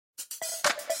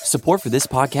Support for this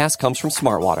podcast comes from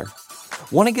Smartwater.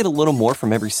 Want to get a little more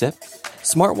from every sip?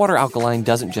 Smartwater Alkaline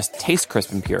doesn't just taste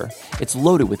crisp and pure, it's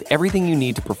loaded with everything you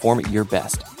need to perform at your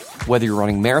best, whether you're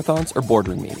running marathons or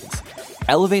boardroom meetings.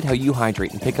 Elevate how you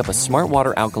hydrate and pick up a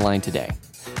Smartwater Alkaline today.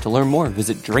 To learn more,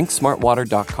 visit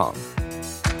drinksmartwater.com.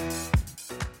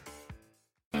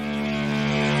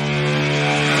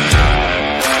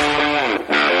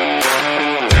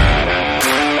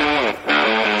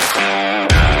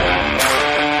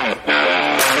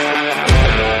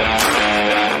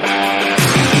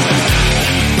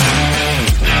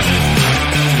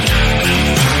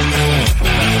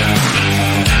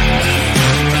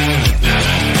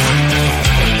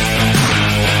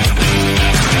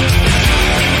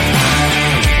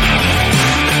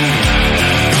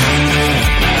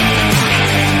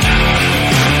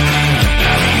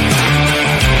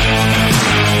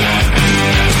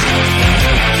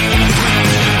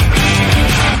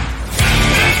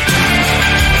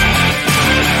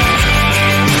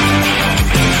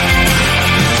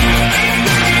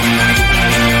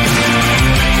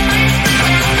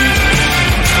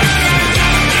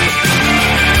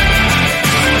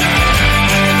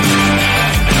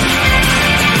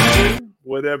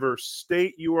 Whatever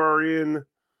state you are in,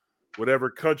 whatever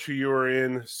country you are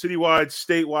in, citywide,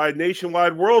 statewide,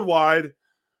 nationwide, worldwide,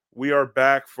 we are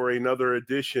back for another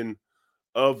edition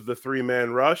of the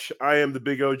Three-Man Rush. I am the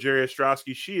Big O, Jerry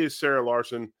Ostrowski. She is Sarah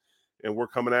Larson, and we're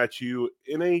coming at you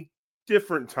in a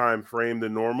different time frame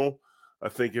than normal. I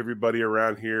think everybody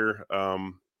around here,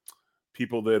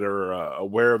 people that are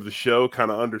aware of the show,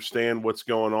 kind of understand what's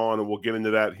going on, and we'll get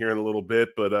into that here in a little bit.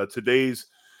 But today's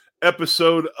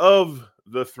episode of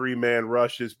the Three-Man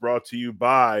Rush is brought to you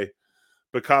by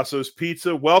Picasso's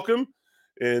Pizza. Welcome,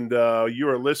 and you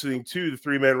are listening to the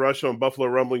Three-Man Rush on Buffalo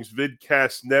Rumblings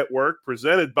Vidcast Network,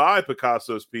 presented by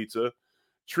Picasso's Pizza.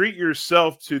 Treat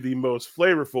yourself to the most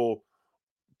flavorful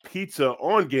pizza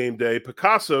on game day.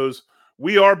 Picasso's,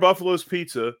 we are Buffalo's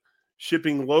Pizza,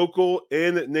 shipping local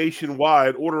and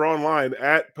nationwide. Order online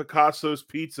at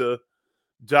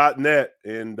picassospizza.net.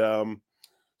 And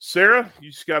Sarah,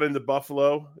 you just got into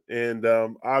Buffalo, and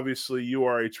obviously you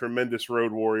are a tremendous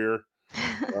road warrior.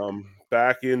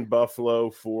 Back in Buffalo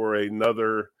for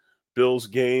another Bills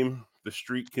game. The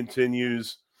streak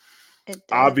continues.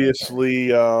 Obviously,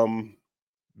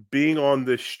 being on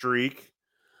this streak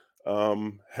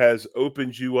has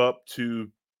opened you up to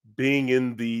being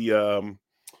in the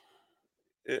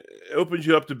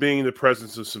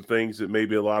presence of some things that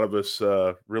maybe a lot of us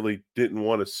really didn't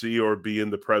want to see or be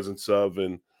in the presence of.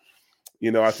 And you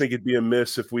know, I think it'd be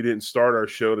amiss if we didn't start our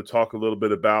show to talk a little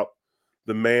bit about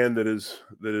the man that is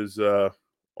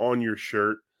on your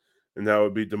shirt, and that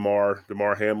would be Damar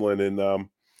Hamlin. And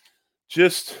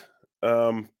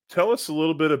tell us a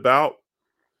little bit about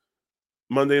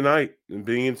Monday night and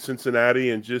being in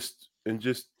Cincinnati, and just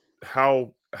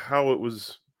how it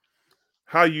was,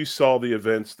 how you saw the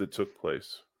events that took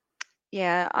place.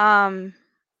 Yeah,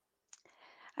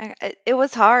 it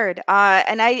was hard.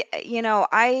 And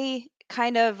I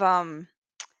kind of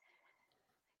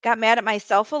got mad at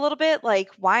myself a little bit, like,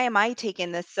 why am I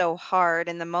taking this so hard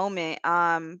in the moment?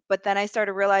 But then I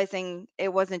started realizing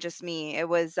it wasn't just me. It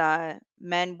was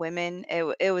men, women,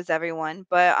 it was everyone.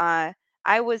 But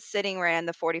I was sitting right on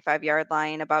the 45-yard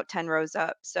line, about 10 rows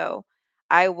up. So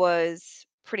I was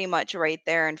pretty much right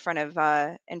there in front of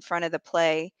the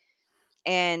play.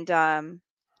 And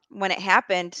when it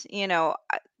happened,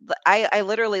 I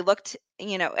literally looked,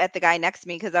 at the guy next to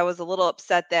me, because I was a little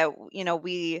upset that,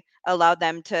 we allowed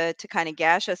them to kind of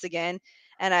gash us again.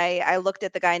 And I looked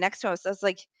at the guy next to us. I was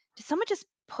like, did someone just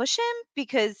push him?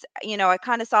 Because, I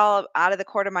kind of saw out of the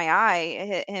corner of my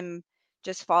eye him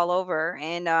just fall over.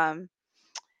 And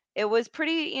it was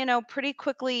pretty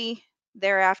quickly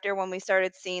thereafter when we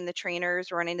started seeing the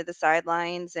trainers run into the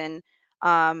sidelines. And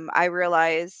I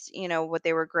realized, what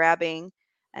they were grabbing.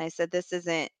 And I said, this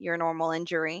isn't your normal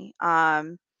injury.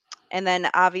 And then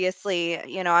obviously,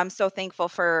 I'm so thankful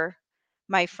for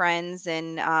my friends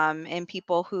and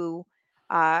people who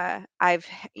I've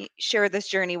shared this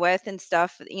journey with and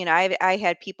stuff. I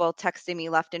had people texting me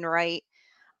left and right.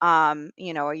 Are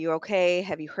you okay?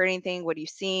 Have you heard anything? What are you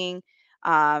seeing?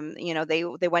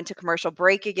 They went to commercial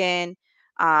break again.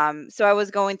 So I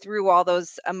was going through all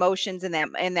those emotions in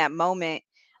that moment.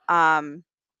 Um,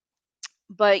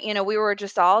 but we were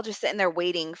just all just sitting there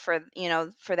waiting for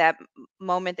that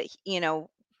moment that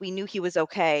we knew he was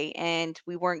okay, and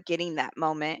we weren't getting that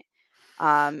moment.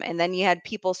 And then you had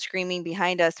people screaming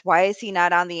behind us, why is he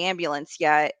not on the ambulance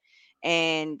yet?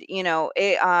 And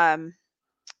it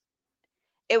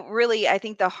really, I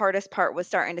think the hardest part was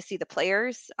starting to see the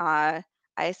players.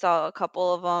 I saw a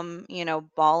couple of them,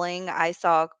 bawling. I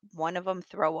saw one of them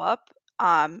throw up.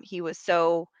 He was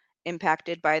so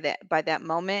impacted by that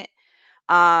moment.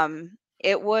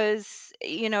 It was,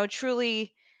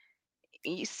 truly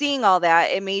seeing all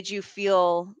that. It made you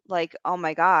feel like, oh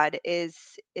my God, is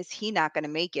he not going to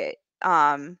make it?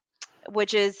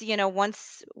 Which is,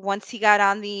 once he got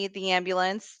on the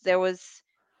ambulance, there was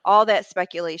all that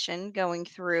speculation going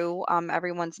through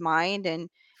everyone's mind and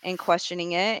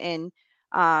questioning it. And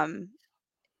um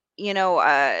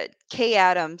Kay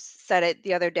Adams said it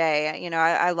the other day.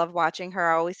 I love watching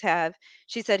her. I always have.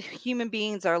 She said human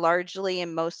beings are largely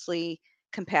and mostly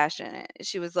compassionate.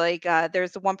 She was like,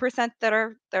 there's the 1% that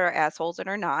are assholes and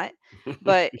are not,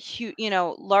 but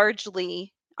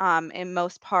largely, in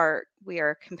most part, we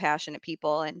are compassionate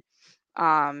people. And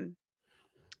um,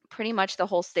 pretty much the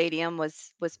whole stadium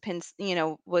was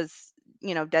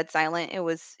dead silent. It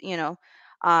was,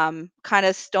 kind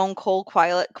of stone cold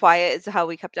quiet is how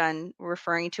we kept on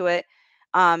referring to it.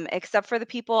 Except for the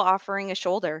people offering a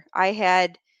shoulder. I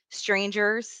had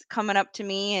strangers coming up to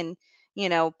me and,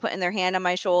 putting their hand on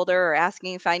my shoulder or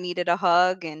asking if I needed a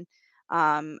hug. And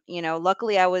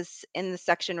luckily I was in the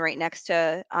section right next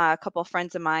to a couple of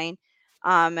friends of mine.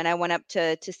 And I went up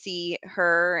to see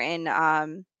her. And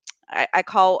I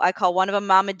call one of them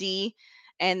Mama D,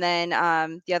 and then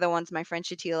the other one's my friend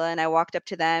Shatila. And I walked up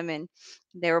to them, and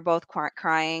they were both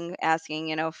crying, asking,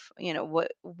 if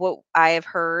what I have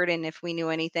heard and if we knew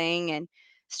anything. And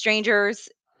strangers,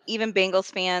 even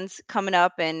Bengals fans, coming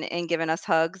up and giving us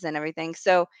hugs and everything.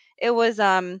 So it was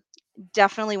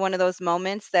definitely one of those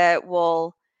moments that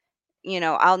I'll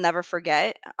never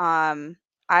forget.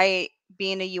 I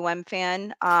being a UM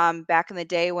fan, back in the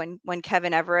day when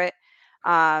Kevin Everett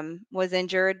was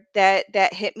injured,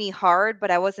 that hit me hard,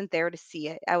 but I wasn't there to see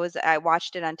it. I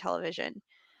watched it on television.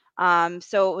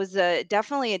 So it was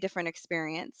definitely a different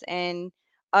experience. And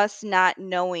us not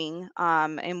knowing,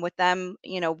 and with them,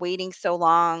 waiting so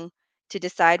long to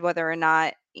decide whether or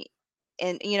not,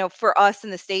 and for us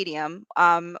in the stadium,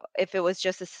 if it was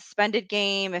just a suspended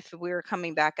game, if we were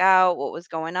coming back out, what was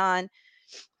going on.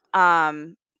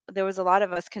 um, there was a lot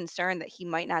of us concerned that he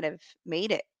might not have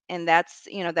made it. And that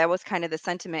was kind of the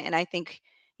sentiment. And I think,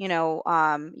 like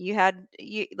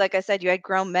I said, you had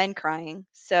grown men crying.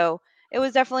 So it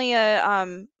was definitely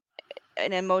an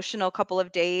emotional couple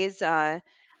of days. I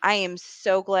am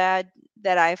so glad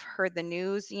that I've heard the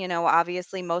news.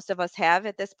 Obviously, most of us have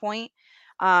at this point.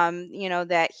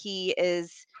 That he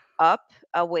is up,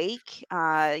 awake.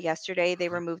 Yesterday, they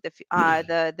removed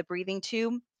the breathing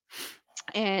tube,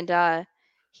 and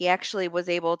he actually was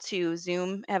able to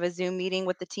have a Zoom meeting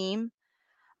with the team.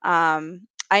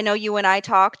 I know you and I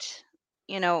talked,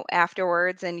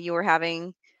 afterwards, and you were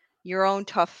having your own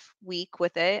tough week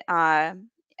with it,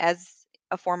 as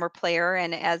a former player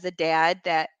and as a dad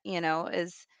that,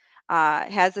 is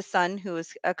has a son who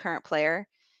is a current player.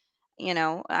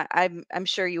 I'm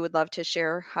sure you would love to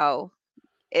share how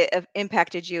it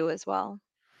impacted you as well.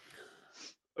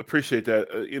 Appreciate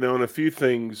that. And a few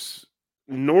things.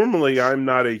 Normally, I'm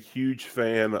not a huge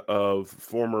fan of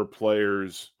former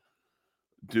players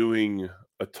doing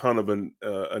a ton of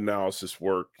analysis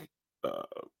work. Uh,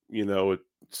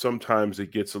 sometimes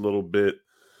it gets a little bit,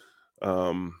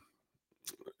 and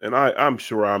I'm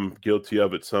sure I'm guilty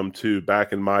of it some too.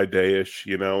 Back in my dayish,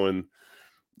 and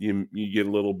you get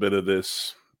a little bit of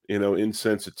this,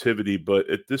 insensitivity. But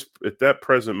at that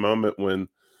present moment when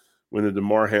the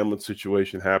DeMar Hamlin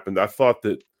situation happened, I thought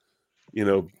that,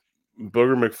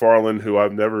 Booger McFarland, who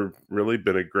I've never really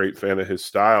been a great fan of his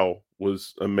style,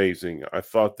 was amazing. I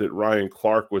thought that Ryan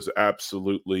Clark was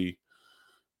absolutely,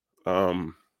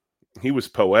 he was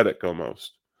poetic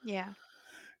almost Yeah.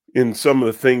 in some of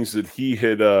the things that he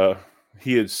had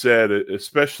said,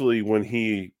 especially when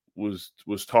he was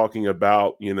talking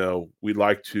about,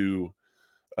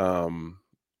 um,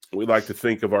 we like to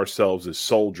think of ourselves as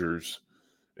soldiers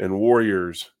and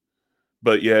warriors,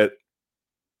 but yet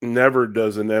never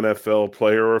does an NFL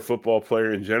player or a football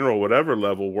player in general, whatever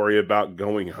level, worry about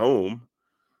going home.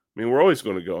 I mean, we're always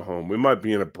going to go home. We might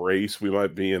be in a brace, we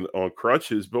might be on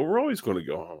crutches, but we're always going to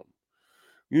go home.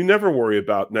 You never worry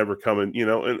about never coming,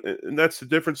 and that's the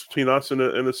difference between us and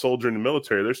a soldier in the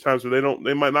military. There's times where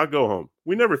they might not go home.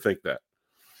 We never think that.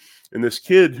 And this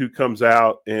kid who comes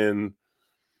out and,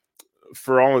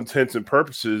 for all intents and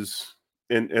purposes,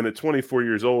 and at 24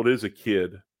 years old is a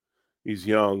kid. He's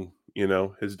young,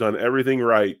 has done everything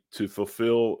right to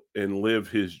fulfill and live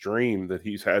his dream that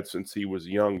he's had since he was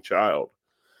a young child,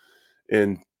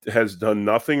 and has done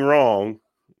nothing wrong.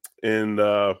 And,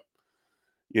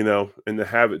 and to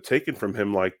have it taken from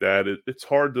him like that, it's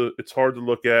hard to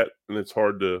look at, and it's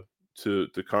hard to to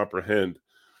comprehend,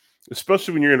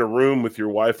 especially when you're in a room with your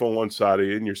wife on one side of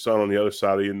you and your son on the other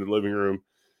side of you in the living room,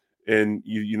 and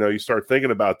you start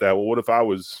thinking about that. Well, what if I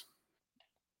was,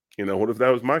 what if that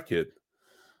was my kid?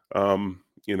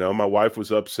 My wife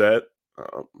was upset.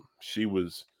 Um, she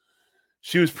was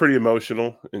pretty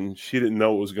emotional, and she didn't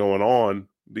know what was going on,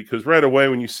 because right away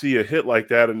when you see a hit like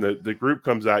that and the group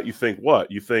comes out, you think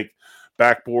what? You think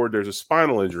backboard, there's a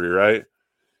spinal injury, right?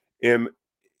 And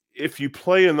if you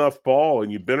play enough ball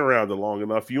and you've been around it long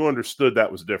enough, you understood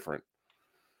that was different.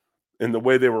 And the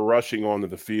way they were rushing onto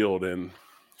the field, and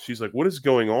she's like, "What is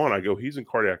going on?" I go, "He's in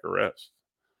cardiac arrest."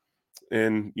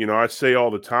 And I say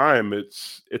all the time,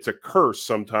 it's a curse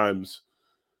sometimes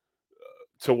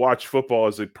to watch football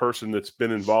as a person that's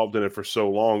been involved in it for so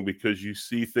long, because you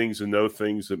see things and know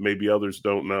things that maybe others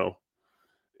don't know.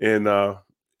 And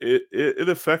it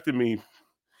affected me.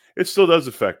 It still does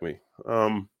affect me.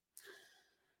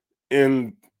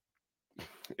 And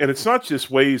it's not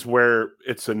just ways where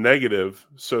it's a negative,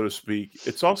 so to speak.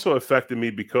 It's also affected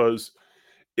me because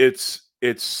it's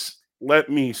let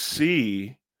me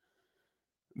see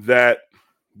that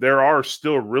there are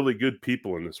still really good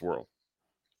people in this world.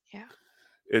 Yeah.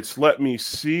 It's let me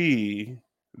see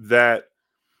that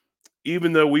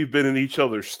even though we've been in each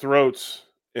other's throats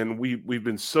and we've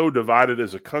been so divided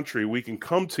as a country, we can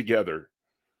come together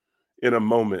in a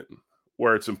moment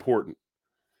where it's important.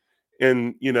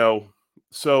 And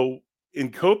so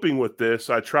in coping with this,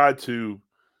 I tried to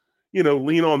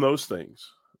lean on those things,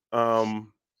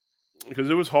 because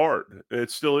it was hard. It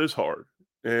still is hard.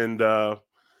 And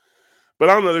but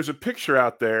I don't know. There's a picture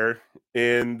out there,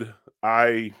 and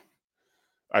I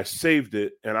saved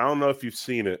it, and I don't know if you've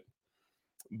seen it,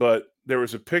 but there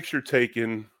was a picture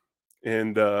taken,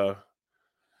 and I'm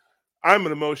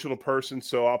an emotional person,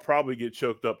 so I'll probably get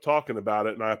choked up talking about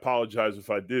it, and I apologize if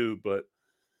I do. But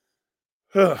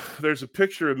there's a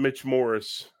picture of Mitch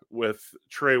Morris with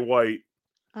Trey White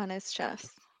On his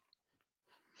chest.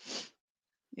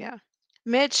 Yeah.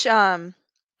 Mitch, that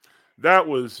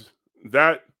was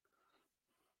that.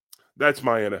 That's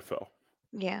my NFL.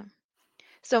 yeah.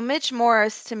 So Mitch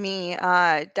Morris to me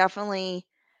definitely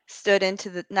stood into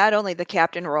the not only the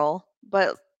captain role,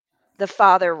 but the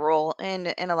father role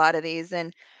in a lot of these.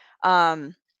 And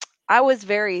um I was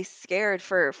very scared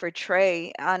for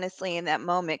Trey, honestly, in that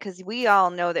moment, because we all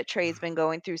know that Trey's been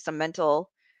going through some mental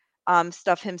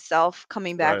stuff himself,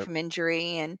 coming back Right, from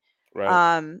injury.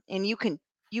 right. And you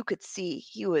could see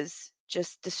he was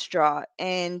just distraught.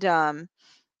 And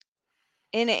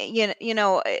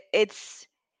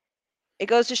it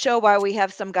goes to show why we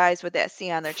have some guys with that C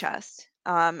on their chest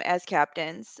as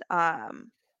captains.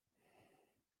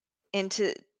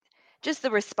 Into just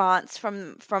the response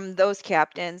from those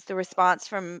captains, the response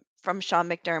from Sean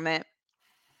McDermott,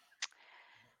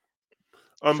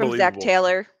 from Zach Unbelievable.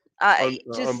 Taylor.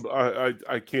 Just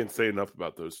I can't say enough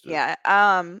about those two. yeah,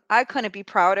 I couldn't be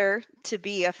prouder to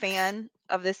be a fan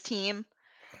of this team.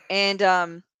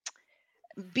 And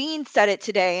Bean said it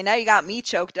today, and now you got me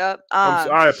choked up.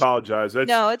 I apologize.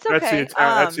 No, it's That's the okay.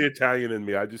 That's the Italian in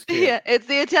me. I just can't. Yeah, it's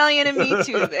the Italian in me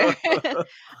too there.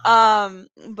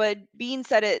 But Bean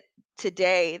said it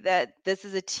today that this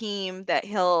is a team that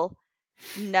he'll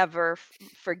never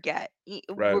forget.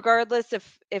 Right, Regardless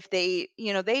if they,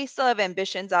 they still have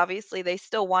ambitions, obviously. They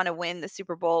still want to win the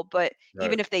Super Bowl, but right,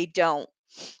 even if they don't,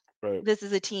 right. this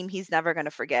is a team he's never going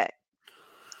to forget.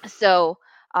 So,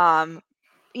 um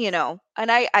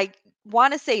and I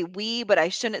want to say we, but I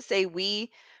shouldn't say we.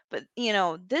 But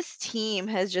this team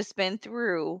has just been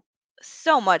through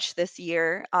so much this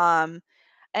year, and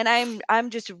I'm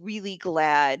just really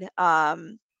glad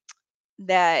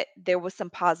that there was some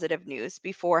positive news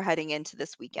before heading into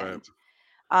this Right. weekend,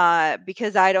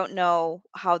 because I don't know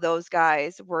how those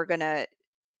guys were gonna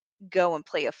go and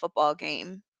play a football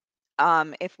game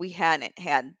if we hadn't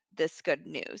had this good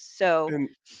news. So, And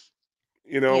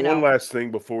you one know, last thing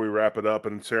before we wrap it up.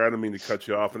 And Sarah, I don't mean to cut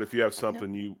you off. And if you have no,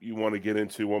 something you want to get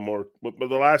into, one more. But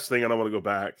the last thing, and I want to go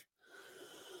back.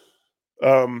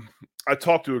 I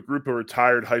talked to a group of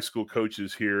retired high school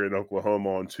coaches here in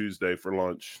Oklahoma on Tuesday for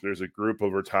lunch. There's a group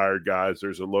of retired guys.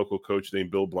 There's a local coach named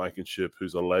Bill Blankenship,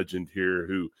 who's a legend here,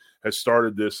 who has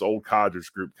started this old codgers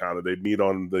group. Kind of, they meet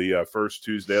on the first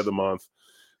Tuesday of the month.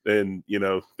 And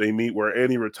they meet where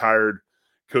any retired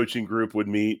coaching group would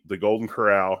meet, the Golden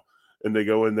Corral, and they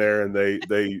go in there and they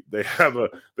have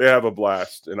a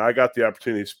blast. And I got the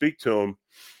opportunity to speak to them,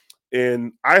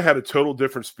 and I had a total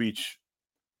different speech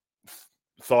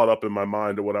thought up in my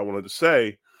mind of what I wanted to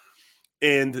say.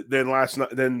 And then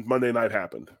then Monday night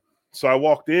happened. So I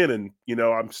walked in, and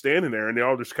I'm standing there, and they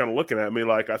all just kind of looking at me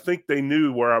like I think they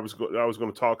knew where I was going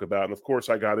to talk about. And of course,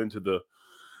 I got into the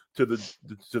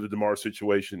DeMar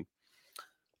situation.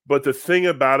 But the thing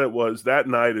about it was that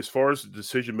night, as far as the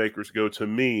decision makers go, to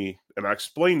me, and I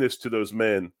explained this to those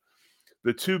men,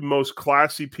 the two most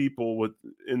classy people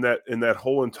in that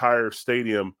whole entire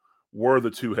stadium were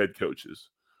the two head coaches,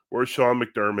 were Sean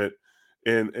McDermott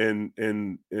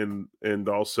and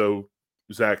also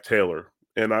Zach Taylor.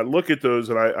 And I look at those,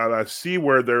 and I see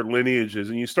where their lineage is,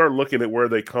 and you start looking at where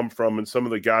they come from and some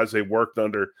of the guys they worked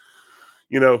under.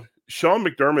 Sean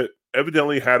McDermott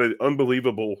evidently had an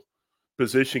unbelievable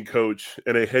position coach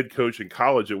and a head coach in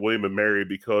college at William and Mary,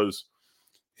 because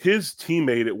his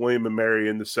teammate at William and Mary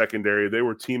in the secondary, they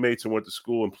were teammates and went to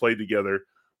school and played together,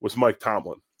 was Mike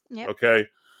Tomlin. Yep. Okay.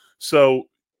 So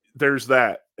there's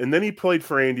that. And then he played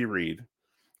for Andy Reid.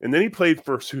 And then he played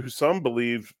for who some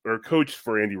believe, or coached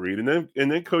for Andy Reid, and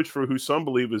then coached for who some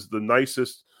believe is the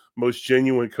nicest, most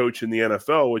genuine coach in the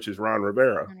NFL, which is Ron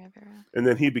Rivera. And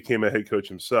then he became a head coach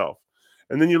himself.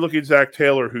 And then you look at Zach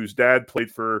Taylor, whose dad played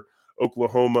for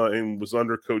Oklahoma and was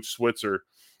under Coach Switzer.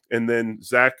 And then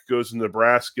Zach goes to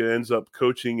Nebraska, ends up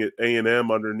coaching at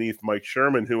A&M underneath Mike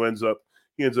Sherman, who ends up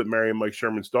marrying Mike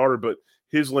Sherman's daughter, but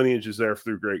his lineage is there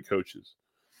through great coaches.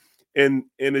 And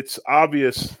it's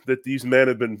obvious that these men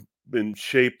have been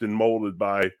shaped and molded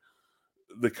by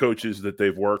the coaches that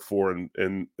they've worked for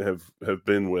and have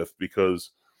been with,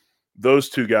 because those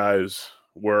two guys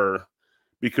were,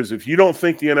 because if you don't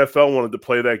think the NFL wanted to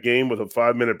play that game with a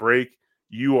 5-minute break,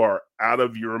 you are out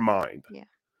of your mind. Yeah.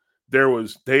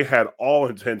 They had all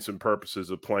intents and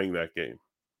purposes of playing that game,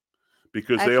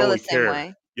 because they only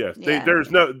care. Yes. Yeah. There's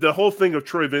the whole thing of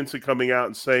Troy Vincent coming out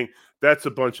and saying that's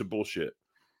a bunch of bullshit.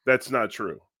 That's not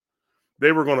true.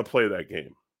 They were going to play that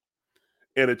game.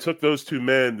 And it took those two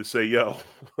men to say, yo,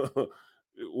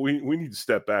 we need to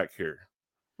step back here.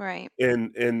 Right.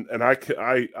 And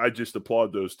I just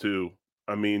applaud those two.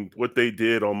 I mean, what they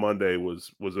did on Monday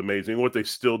was amazing. What they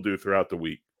still do throughout the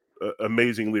week.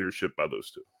 Amazing leadership by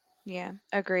those two. Yeah,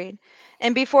 agreed.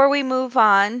 And before we move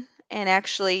on and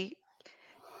actually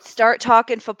start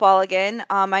talking football again,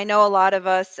 I know a lot of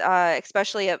us,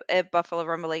 especially at Buffalo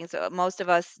Rumblings, most of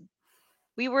us,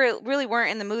 we really weren't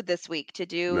in the mood this week to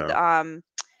do No.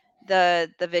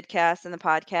 the vidcast and the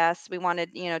podcast. We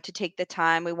wanted, to take the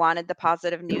time. We wanted the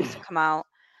positive news to come out.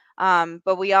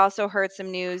 But we also heard some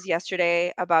news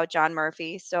yesterday about John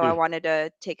Murphy. So I wanted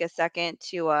to take a second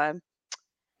to,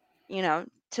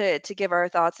 to give our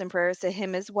thoughts and prayers to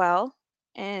him as well,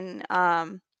 and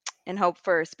hope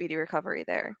for a speedy recovery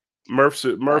there. Murph's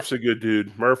a good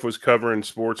dude. Murph was covering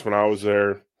sports when I was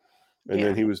there, and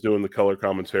then he was doing the color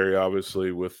commentary,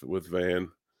 obviously, with Van.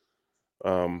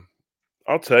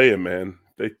 I'll tell you, man.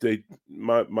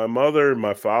 My mother and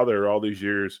my father, all these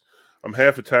years, I'm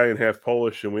half Italian, half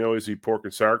Polish, and we always eat pork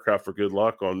and sauerkraut for good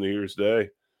luck on New Year's Day.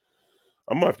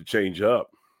 I'm gonna have to change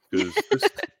up, because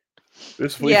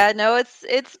this week,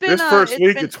 it's been this first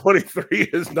week of 23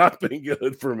 has not been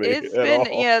good for me. It's been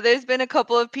all. There's been a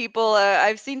couple of people.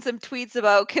 I've seen some tweets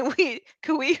about can we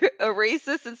erase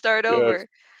this and start over.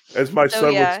 As my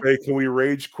son would say, can we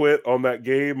rage quit on that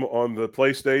game on the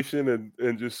PlayStation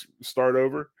and just start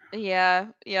over? Yeah.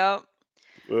 Yep.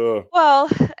 Well,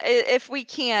 if we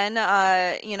can,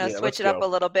 switch it up a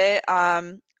little bit.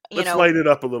 Let's light it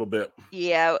up a little bit.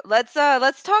 Yeah, let's talk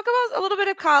about a little bit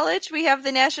of college. We have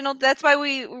the national. That's why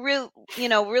we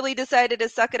really decided to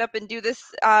suck it up and do this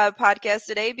podcast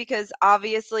today, because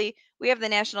obviously we have the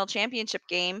national championship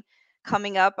game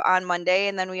coming up on Monday,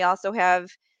 and then we also have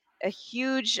a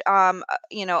huge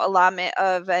allotment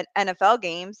of NFL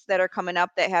games that are coming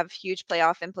up that have huge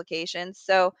playoff implications.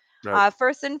 So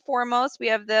first and foremost, we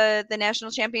have the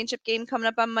national championship game coming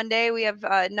up on Monday. We have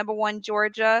number 1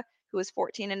 Georgia, who is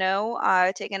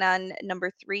 14-0, taking on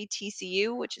number 3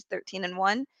 TCU, which is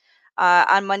 13-1,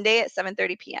 on Monday at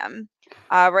 7:30 p.m.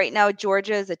 Right now,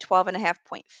 Georgia is a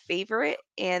 12.5-point favorite,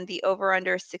 and the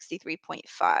over/under is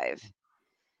 63.5.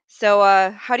 So,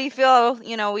 how do you feel?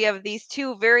 We have these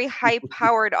two very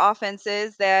high-powered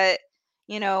offenses that,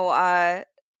 led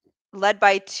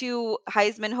by 2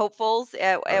 Heisman hopefuls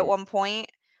at one point.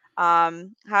 How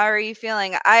are you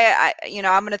feeling? I'm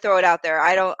going to throw it out there.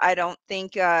 I don't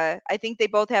think I think they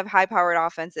both have high-powered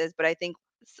offenses, but I think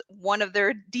one of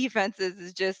their defenses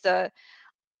is just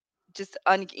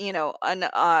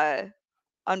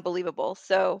unbelievable.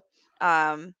 So,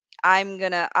 I'm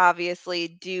going to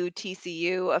obviously do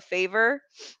TCU a favor,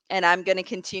 and I'm going to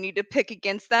continue to pick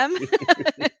against them,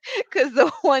 because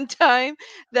the one time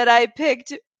that I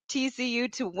picked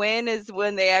TCU to win is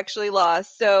when they actually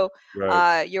lost. So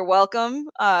Right. you're welcome.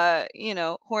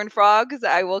 Horned Frogs,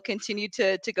 I will continue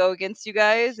to go against you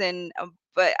guys, and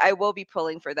but I will be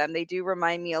pulling for them. They do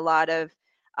remind me a lot of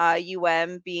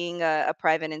being a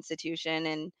private institution,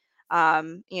 and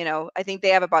I think they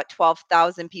have about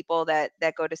 12,000 people that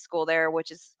go to school there,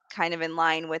 which is kind of in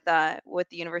line with the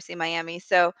University of Miami.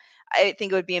 So I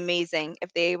think it would be amazing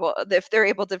if they're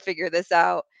able to figure this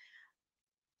out.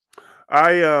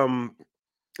 I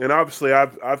and obviously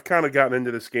I've kind of gotten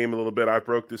into this game a little bit. I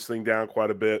broke this thing down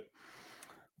quite a bit.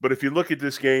 But if you look at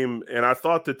this game, and I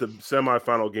thought that the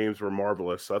semifinal games were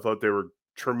marvelous. I thought they were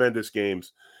tremendous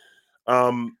games.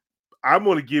 Um, I'm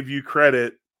going to give you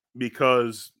credit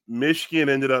because Michigan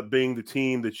ended up being the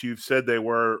team that you've said they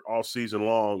were all season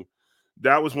long.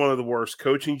 That was one of the worst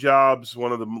coaching jobs,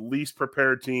 one of the least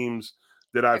prepared teams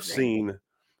that I I've agree. seen,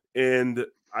 and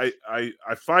I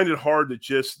find it hard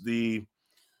that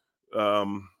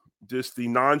um, just the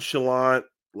nonchalant,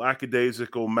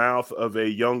 lackadaisical mouth of a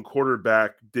young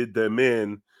quarterback did them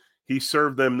in. He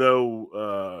served them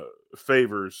no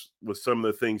favors with some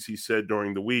of the things he said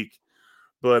during the week.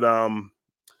 But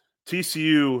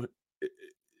TCU,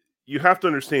 you have to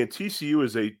understand, TCU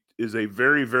is a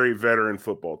very very veteran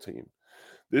football team.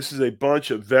 This is a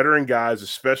bunch of veteran guys,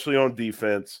 especially on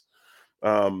defense.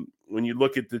 When you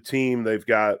look at the team, they've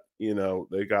got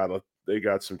they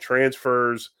got some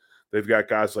transfers. They've got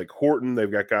guys like Horton.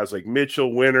 They've got guys like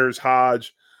Mitchell, Winters,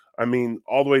 Hodge. I mean,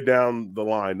 all the way down the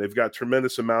line. They've got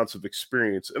tremendous amounts of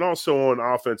experience and also on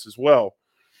offense as well.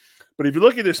 But if you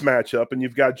look at this matchup, and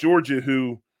you've got Georgia,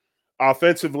 who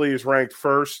offensively is ranked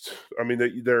first. I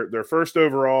mean, they're first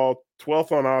overall,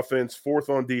 12th on offense, fourth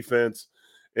on defense,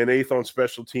 and eighth on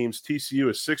special teams. TCU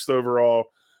is sixth overall,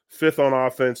 fifth on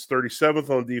offense, 37th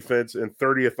on defense, and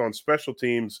 30th on special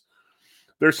teams.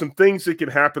 There's some things that can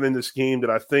happen in this game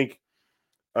that I think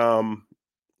um,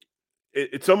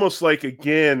 it's almost like,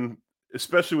 again,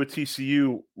 especially with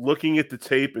TCU, looking at the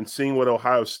tape and seeing what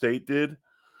Ohio State did.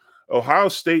 Ohio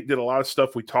State did a lot of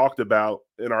stuff we talked about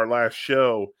in our last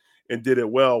show and did it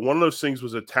well. One of those things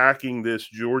was attacking this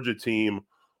Georgia team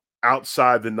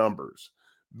outside the numbers,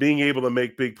 being able to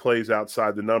make big plays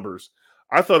outside the numbers.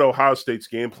 I thought Ohio State's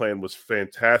game plan was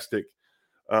fantastic.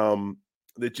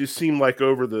 It just seemed like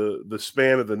over the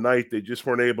span of the night, they just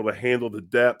weren't able to handle the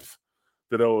depth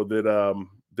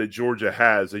that Georgia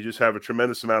has. They just have a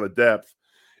tremendous amount of depth.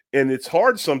 And it's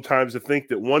hard sometimes to think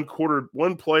that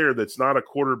one player that's not a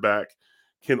quarterback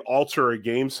can alter a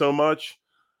game so much.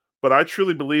 But I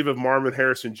truly believe if Marvin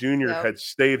Harrison Jr. Yep. had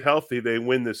stayed healthy, they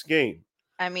win this game.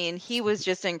 I mean, he was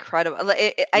just incredible.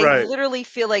 I Right. literally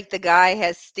feel like the guy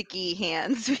has sticky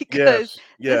hands because Yes. just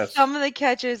Yes. some of the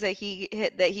catches that he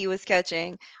was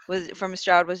catching was from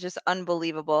Stroud was just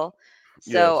unbelievable.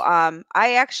 So, Yes.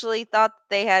 I actually thought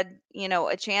they had,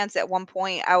 a chance at one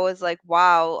point. I was like,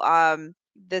 wow,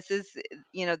 this is,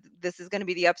 this is going to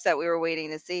be the upset we were waiting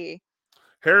to see.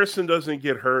 Harrison doesn't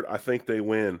get hurt. I think they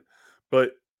win.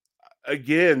 But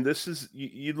again, this is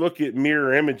you look at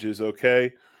mirror images,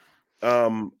 okay?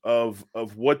 Of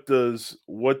what does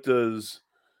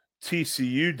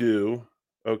TCU do,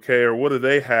 okay, or what do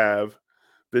they have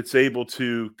that's able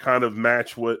to kind of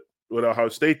match what Ohio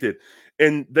State did?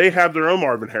 And they have their own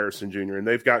Marvin Harrison Jr. and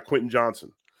they've got Quentin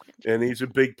Johnson, and he's a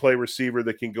big play receiver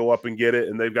that can go up and get it,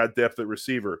 and they've got depth at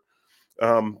receiver.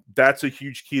 That's a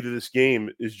huge key to this game.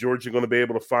 Is Georgia going to be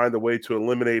able to find a way to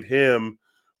eliminate him,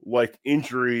 like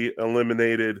injury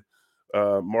eliminated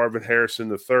Marvin Harrison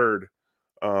the third?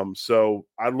 So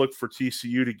I look for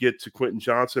TCU to get to Quentin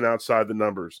Johnson outside the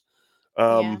numbers.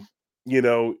 Yeah.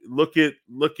 Look at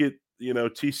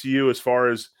TCU as far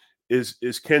as is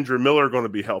Kendra Miller going to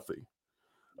be healthy?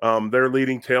 Their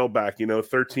leading tailback,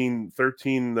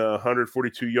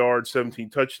 1,342 yards, 17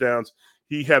 touchdowns.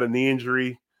 He had a knee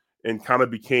injury and kind of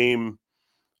became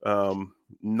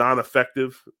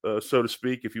non-effective, so to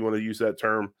speak, if you want to use that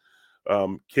term.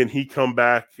 Can he come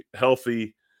back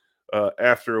healthy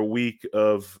after a week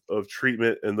of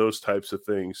treatment and those types of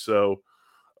things? So,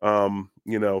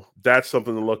 that's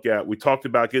something to look at. We talked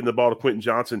about getting the ball to Quentin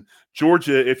Johnson.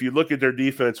 Georgia, if you look at their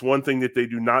defense, one thing that they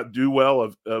do not do well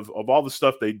of all the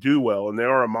stuff they do well, and they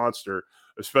are a monster,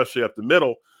 especially up the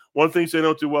middle. One of the things they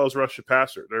don't do well is rush the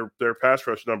passer. Their pass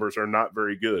rush numbers are not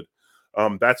very good.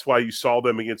 That's why you saw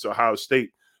them against Ohio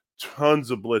State.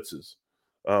 Tons of blitzes.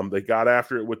 They got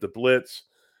after it with the blitz.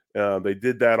 They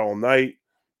did that all night.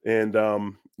 And,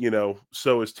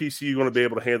 so is TCU going to be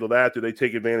able to handle that? Do they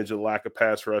take advantage of the lack of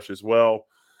pass rush as well?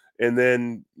 And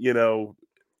then,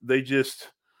 they just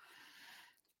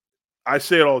I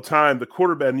say it all the time, the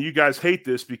quarterback, and you guys hate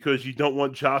this because you don't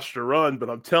want Josh to run, but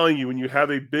I'm telling you, when you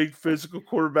have a big physical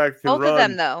quarterback that can Both of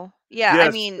them run, though. Yeah, I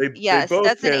yes, mean, they yes, both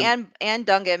Stetson can. and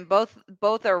Duncan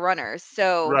both are runners.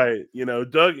 So Right.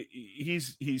 Doug,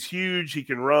 he's huge. He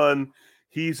can run.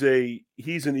 He's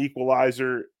an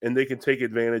equalizer, and they can take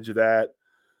advantage of that.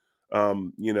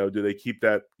 Do they keep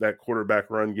that quarterback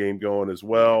run game going as yeah,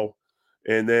 well?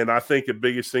 And then I think the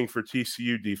biggest thing for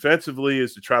TCU defensively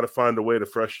is to try to find a way to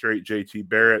frustrate JT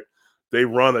Barrett. They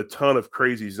run a ton of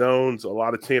crazy zones, a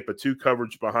lot of Tampa 2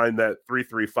 coverage behind that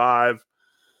 3-3-5.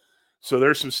 So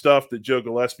there's some stuff that Joe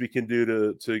Gillespie can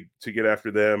do to get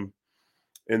after them.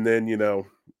 And then,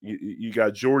 you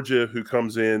got Georgia who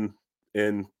comes in,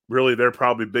 and really their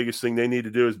probably biggest thing they need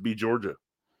to do is beat Georgia.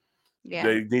 yeah,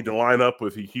 They need to line up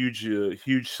with a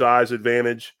huge size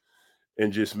advantage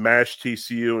and just mash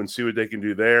TCU and see what they can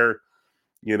do there.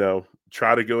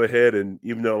 Try to go ahead, and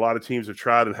even though a lot of teams have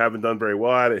tried and haven't done very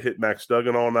well at it, hit Max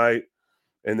Duggan all night.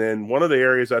 And then one of the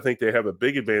areas I think they have a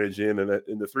big advantage in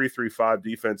the 3-3-5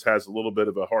 defense has a little bit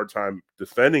of a hard time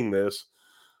defending this.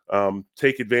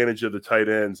 Take advantage of the tight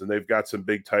ends, and they've got some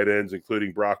big tight ends,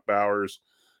 including Brock Bowers.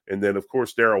 And then, of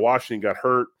course, Darrell Washington got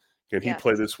hurt. Can he yes.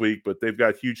 play this week? But they've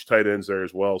got huge tight ends there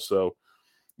as well. So,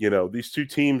 these two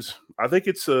teams, I think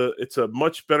it's a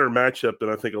much better matchup than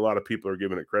I think a lot of people are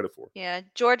giving it credit for. Yeah,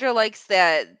 Georgia likes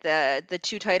the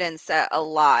two tight end set a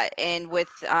lot, and with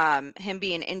him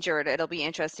being injured, it'll be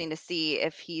interesting to see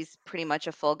if he's pretty much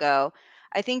a full go.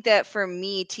 I think that for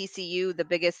me, TCU, the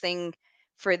biggest thing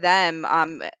for them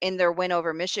in their win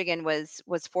over Michigan was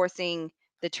forcing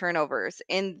the turnovers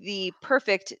in the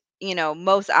perfect,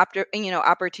 most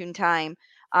opportune time.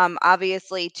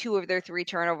 Obviously, two of their three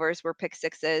turnovers were pick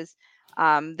sixes.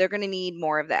 They're going to need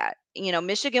more of that.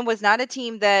 Michigan was not a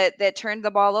team that turned the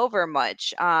ball over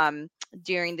much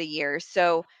during the year.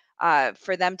 So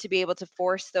for them to be able to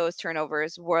force those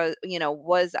turnovers was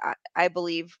I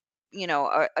believe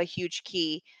a huge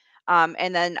key.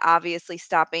 And then obviously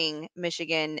stopping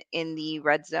Michigan in the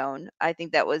red zone. I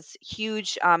think that was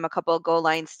huge. A couple of goal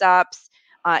line stops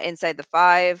inside the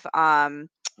 5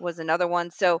 was another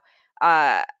one. So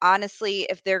honestly,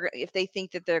 if they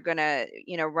think that they're gonna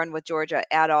run with Georgia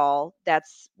at all,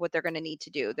 that's what they're gonna need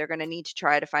to do. They're gonna need to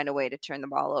try to find a way to turn the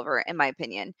ball over, in my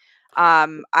opinion.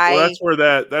 Well, I that's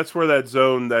where that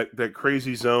zone, that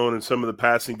crazy zone, and some of the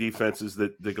passing defenses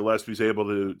that Gillespie's able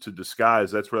to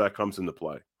disguise, that's where that comes into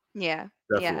play. Yeah,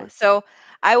 yeah. Definitely. So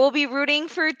I will be rooting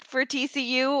for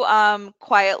TCU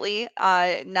quietly,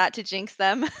 not to jinx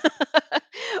them.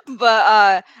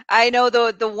 But I know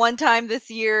the one time this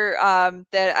year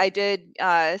that I did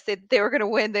say that they were going to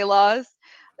win, they lost.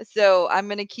 So I'm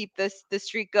going to keep the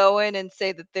streak going and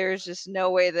say that there's just no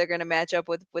way they're going to match up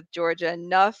with Georgia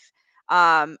enough.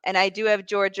 And I do have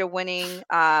Georgia winning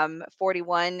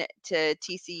 41 to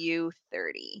TCU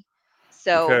 30. Okay.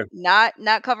 So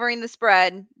not covering the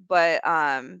spread, but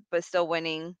still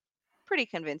winning pretty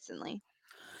convincingly.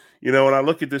 When I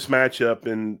look at this matchup,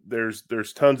 and there's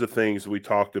tons of things we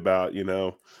talked about,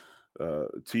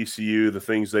 TCU, the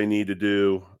things they need to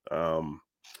do.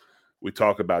 We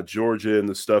talk about Georgia and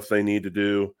the stuff they need to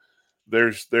do.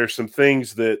 There's some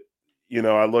things that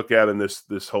I look at in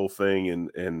this whole thing,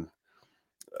 and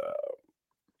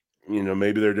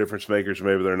maybe they're difference makers,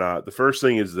 maybe they're not. The first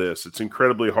thing is this: it's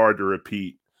incredibly hard to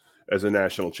repeat as a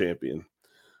national champion.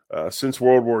 Since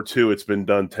World War II, it's been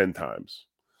done 10 times.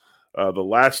 The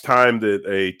last time that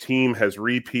a team has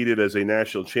repeated as a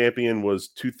national champion was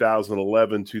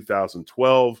 2011,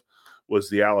 2012, was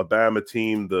the Alabama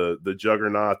team, the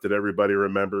juggernaut that everybody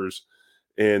remembers.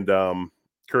 And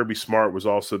Kirby Smart was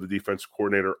also the defensive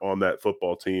coordinator on that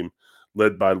football team,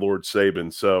 led by Lord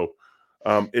Saban. So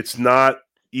it's not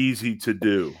easy to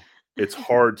do. It's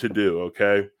hard to do,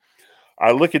 okay?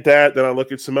 I look at that, then I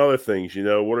look at some other things.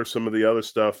 What are some of the other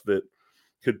stuff that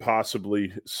could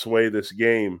possibly sway this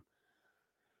game?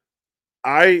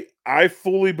 I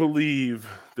fully believe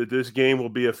that this game will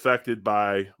be affected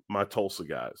by my Tulsa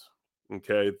guys.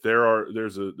 Okay,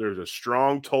 there's a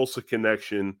strong Tulsa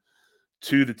connection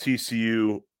to the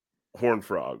TCU Horned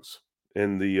Frogs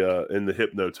in the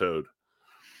Hypnotoad.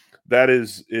 That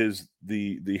is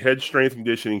the head strength and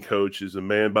conditioning coach is a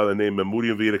man by the name of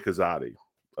Mudavita Kazadi,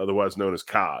 otherwise known as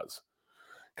Kaz.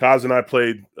 Kaz and I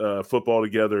played football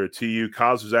together at TU.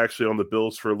 Kaz was actually on the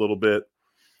Bills for a little bit.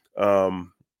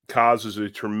 Kaz is a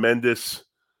tremendous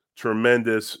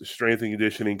strength and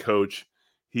conditioning coach.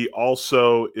 He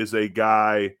also is a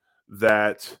guy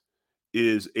that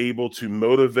is able to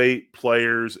motivate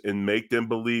players and make them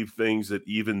believe things that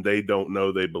even they don't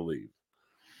know they believe.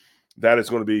 That is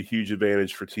going to be a huge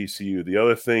advantage for TCU. The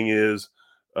other thing is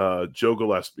Joe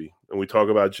Gillespie, and we talk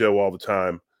about Joe all the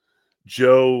time.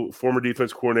 Joe, former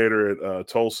defense coordinator at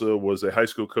Tulsa, was a high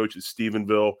school coach at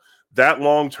Stephenville. That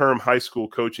long-term high school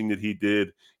coaching that he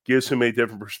did gives him a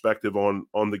different perspective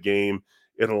on the game.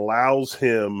 It allows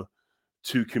him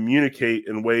to communicate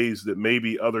in ways that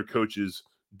maybe other coaches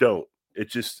don't.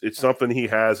 It's something he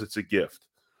has. It's a gift.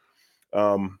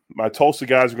 My Tulsa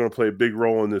guys are going to play a big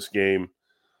role in this game.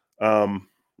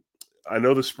 I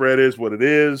know the spread is what it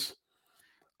is.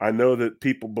 I know that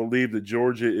people believe that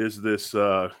Georgia is this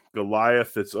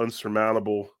Goliath that's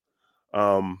unsurmountable.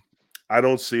 I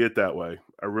don't see it that way.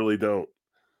 I really don't.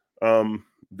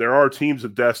 There are teams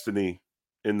of destiny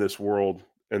in this world,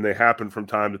 and they happen from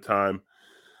time to time.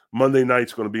 Monday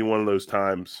night's going to be one of those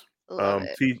times. Love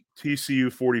it.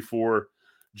 TCU 44,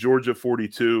 Georgia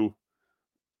 42.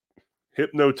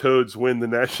 Hypno Toads win the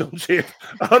national champ.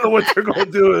 I don't know what they're going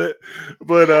to do with it,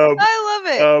 but I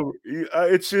love it.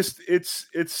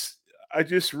 It's. I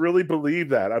just really believe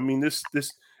that. I mean,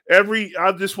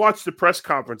 I just watched the press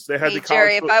conference. They had Hey the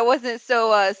Jerry, college. if I wasn't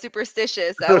so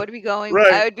superstitious, I would be going.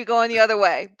 Right. I would be going the other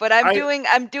way. But I'm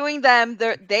doing them.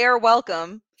 They are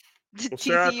welcome. Well,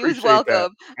 sir, I TCU is appreciate that.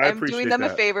 welcome. I I'm doing appreciate them a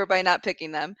that. favor by not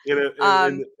picking them.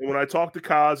 And when I talk to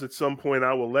Kaz at some point,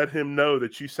 I will let him know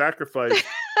that you sacrificed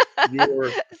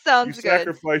Sounds good.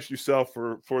 sacrificed yourself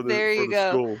for There you the go.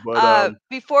 school. But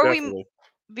Before definitely.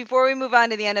 we move on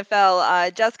to the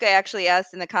NFL, Jessica actually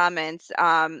asked in the comments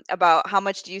about how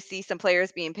much do you see some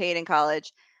players being paid in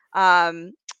college.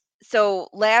 So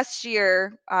last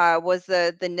year was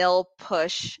the nil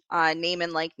push name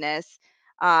and likeness,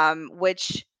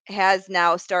 which has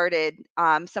now started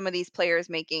some of these players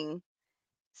making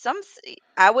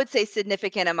I would say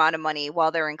significant amount of money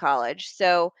while they're in college.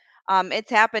 So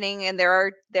it's happening, and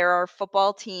there are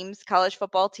football teams, college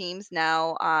football teams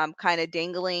now, kind of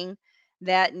dangling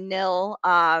that nil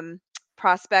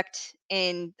prospect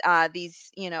in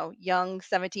these young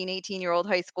 17, 18-year-old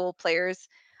high school players,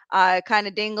 kind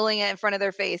of dangling it in front of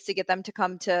their face to get them to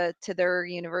come to their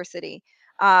university.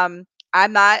 I'm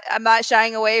not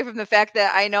shying away from the fact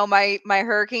that I know my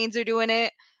Hurricanes are doing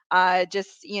it.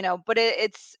 Just but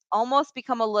it's almost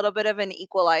become a little bit of an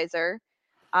equalizer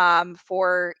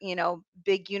for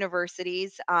big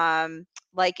universities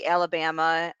like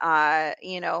Alabama,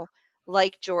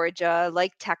 like Georgia,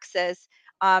 like Texas.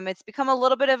 It's become a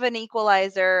little bit of an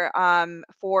equalizer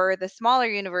for the smaller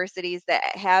universities that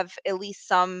have at least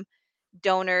some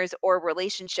donors or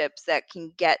relationships that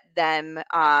can get them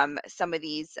some of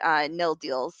these nil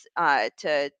deals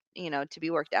to be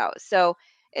worked out. So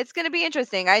it's going to be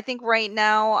interesting. I think right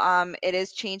now it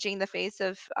is changing the face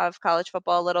of college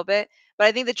football a little bit, but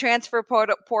I think the transfer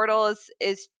portal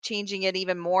is changing it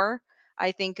even more.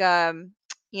 I think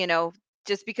you know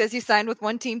just because you signed with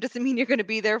one team doesn't mean you're going to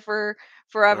be there for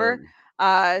forever.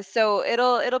 So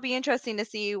it'll be interesting to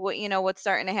see what's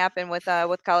starting to happen with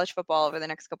college football over the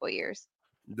next couple of years.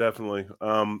 Definitely.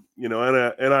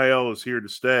 NIL is here to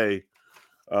stay.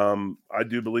 I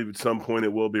do believe at some point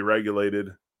it will be regulated.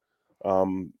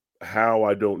 How,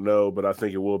 I don't know, but I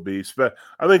think it will be.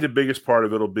 I think the biggest part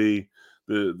of it will be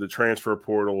the transfer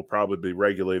portal will probably be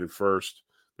regulated first.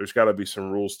 There's got to be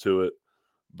some rules to it,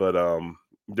 but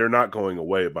they're not going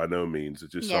away by no means.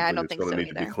 It's just Yeah, I something don't that's think going to so need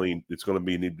to be either. cleaned. It's going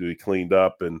to need to be cleaned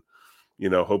up, and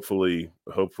hopefully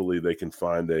they can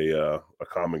find a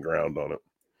common ground on it.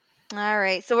 All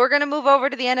right, so we're going to move over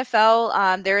to the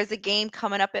NFL. There is a game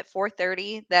coming up at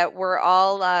 4:30 that we're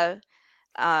all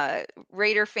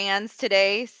Raider fans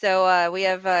today. So we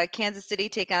have Kansas City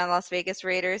taking on Las Vegas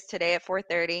Raiders today at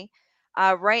 4:30.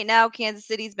 Right now, Kansas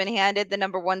City's been handed the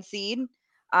number one seed.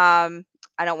 I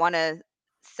don't want to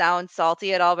sound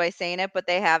salty at all by saying it, but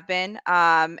they have been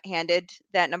handed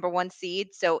that number one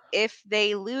seed. So if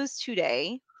they lose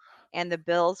today and the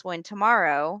Bills win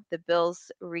tomorrow, the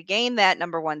Bills regain that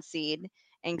number one seed,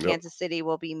 and Yep. Kansas City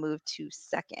will be moved to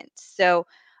second. So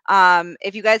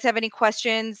if you guys have any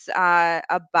questions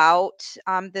about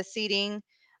the seating,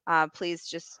 please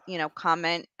just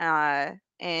comment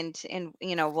and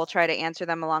we'll try to answer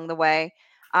them along the way.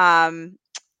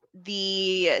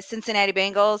 The Cincinnati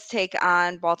Bengals take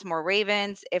on Baltimore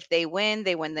Ravens. If they win,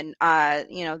 they win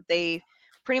they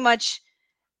pretty much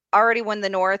already won the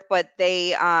North, but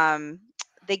they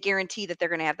guarantee that they're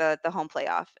going to have the home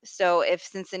playoff. So if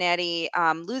Cincinnati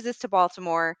loses to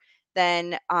Baltimore,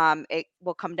 then it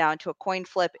will come down to a coin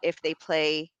flip if they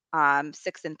play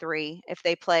 6-3, if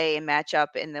they play and match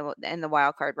up in the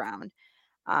wild card round.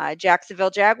 Jacksonville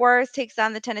Jaguars takes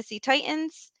on the Tennessee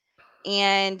Titans,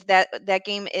 and that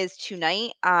game is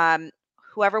tonight.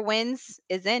 Whoever wins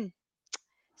is in.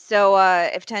 So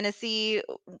if Tennessee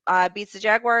beats the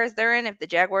Jaguars, they're in. If the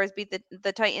Jaguars beat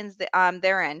the Titans,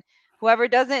 they're in. Whoever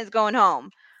doesn't is going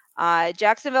home.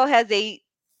 Jacksonville has a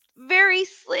very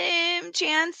slim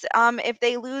chance if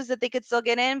they lose that they could still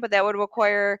get in, but that would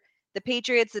require the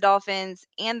Patriots, the Dolphins,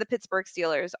 and the Pittsburgh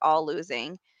Steelers all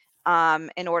losing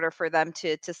in order for them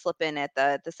to slip in at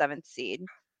the seventh seed.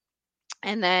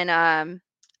 And then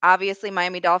obviously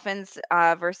Miami Dolphins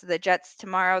versus the Jets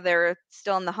tomorrow. They're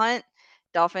still in the hunt.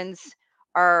 Dolphins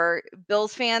are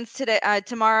Bills fans today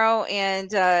tomorrow, and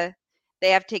they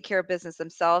have to take care of business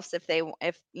themselves if they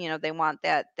want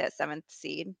that seventh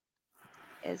seed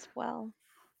as well.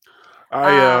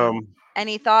 I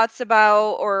Any thoughts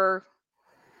about or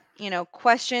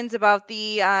questions about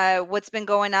the what's been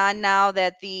going on now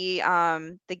that the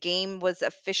game was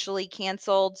officially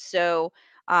canceled? So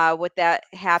with that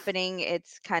happening,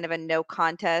 it's kind of a no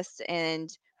contest, and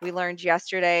we learned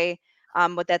yesterday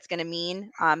what that's going to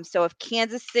mean. So if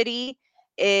Kansas City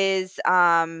is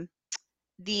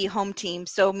the home team.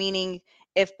 So meaning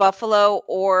if Buffalo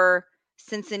or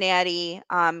Cincinnati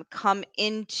come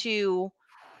into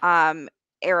um,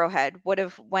 Arrowhead, would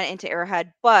have went into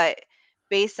Arrowhead, but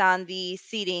based on the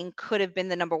seeding, could have been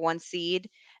the number one seed.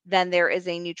 Then there is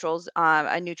a neutral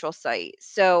site.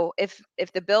 So if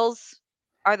the Bills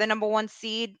are the number one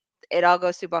seed, it all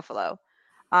goes to Buffalo.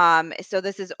 So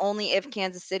this is only if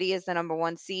Kansas City is the number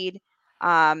one seed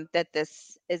that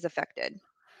this is affected.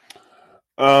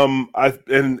 and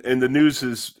the news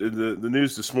is the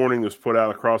news this morning was put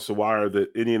out across the wire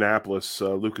that Indianapolis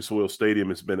Lucas Oil Stadium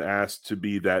has been asked to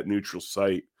be that neutral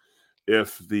site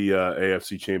if the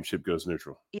AFC Championship goes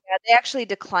neutral. Yeah, they actually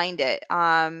declined it.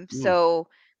 Mm. So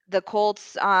the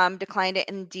Colts declined it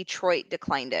and Detroit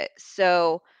declined it.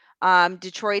 So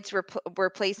Detroit's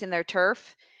replacing their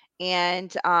turf,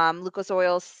 and Lucas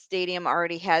Oil Stadium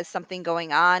already has something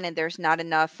going on, and there's not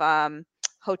enough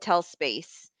hotel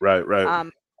space Right,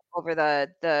 right. over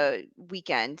the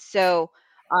weekend.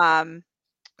 Um,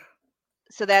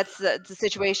 so that's the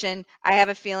situation. I have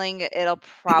a feeling it'll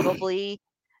probably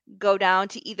go down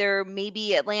to either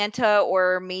maybe Atlanta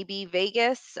or maybe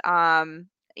Vegas. Are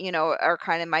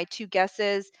kind of my two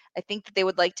guesses. I think that they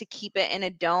would like to keep it in a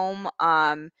dome,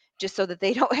 just so that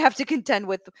they don't have to contend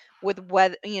with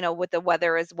weather, with the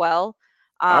weather as well.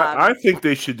 I Um, think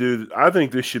they should do. I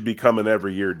think this should become an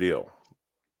every year deal.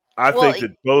 well,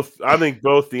 I think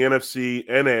both the NFC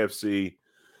and AFC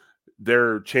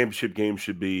their championship game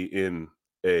should be in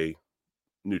a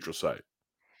neutral site.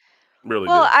 Really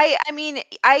well, do. I mean,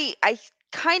 I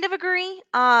kind of agree.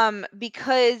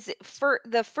 Because for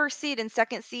the first seed and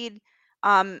second seed,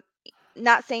 um,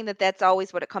 not saying that that's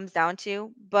always what it comes down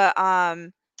to, but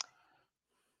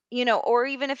or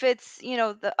even if it's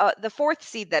the fourth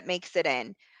seed that makes it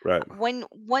in, Right. when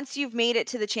once you've made it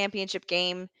to the championship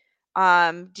game,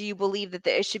 do you believe that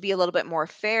it should be a little bit more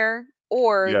fair,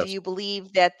 or do Yes. you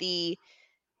believe that the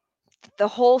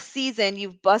whole season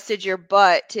you've busted your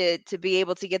butt to be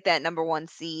able to get that number one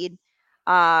seed?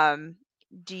 um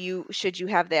should you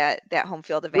have that home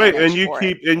field Right, and advantage for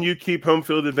it? you keep home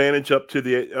field advantage up to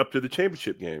the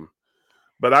championship game.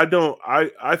 But I don't.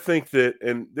 I think that,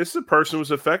 and this is a person who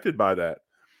was affected by that.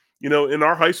 In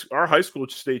our high school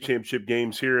state championship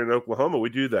games here in Oklahoma, we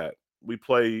do that. We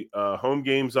play home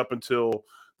games up until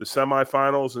the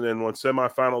semifinals, and then when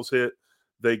semifinals hit,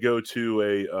 they go to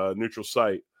a neutral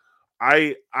site.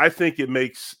 I think it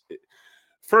makes.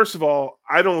 First of all,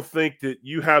 I don't think that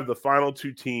you have the final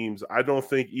two teams. I don't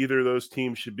think either of those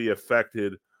teams should be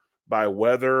affected by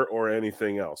weather or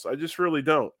anything else. I just really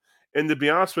don't. And to be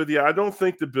honest with you, I don't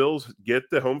think the Bills get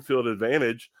the home field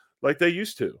advantage like they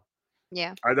used to.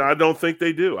 Yeah. I don't think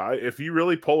they do. If you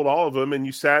really polled all of them and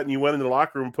you sat and you went in the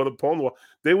locker room and put a poll on the wall,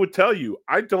 they would tell you,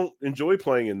 I don't enjoy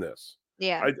playing in this.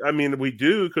 Yeah. I mean, we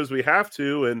do because we have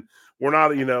to, and we're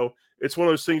not, it's one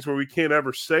of those things where we can't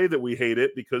ever say that we hate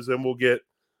it because then we'll get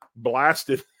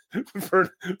blasted for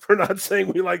not saying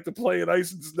we like to play in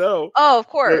ice and snow. Oh, of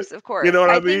But, course, of you course. know what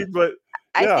I I think mean? But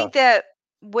I yeah, think that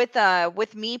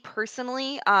with me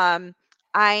personally,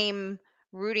 I'm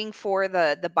rooting for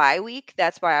the bye week.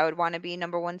 That's why I would want to be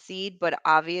number one seed. But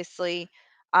obviously,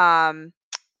 um,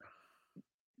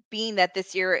 being that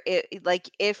this year, like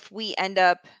if we end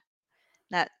up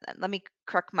not, let me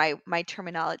correct my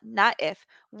terminology. Not if,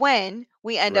 when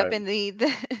we end up right. in the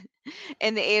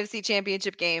in the AFC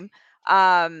Championship game,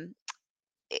 um,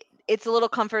 it's a little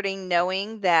comforting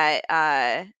knowing that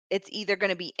it's either going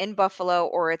to be in Buffalo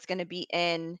or it's going to be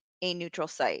in a neutral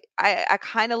site. I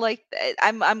kind of like that.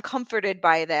 I'm comforted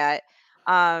by that.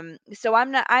 So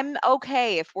I'm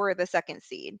okay if we're the second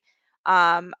seed.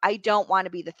 I don't want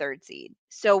to be the third seed.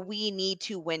 So we need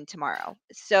to win tomorrow.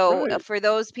 So Right. for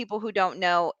those people who don't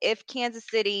know, if Kansas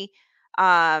City,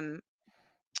 um,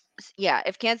 yeah,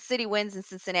 if Kansas City wins and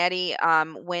Cincinnati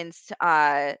wins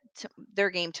their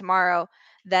game tomorrow,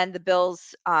 then the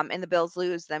Bills and the Bills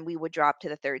lose, then we would drop to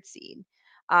the third seed,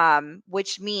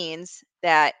 which means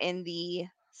that in the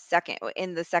second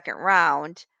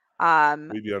round, um,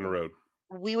 We'd be on the road.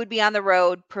 we would be on the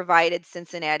road provided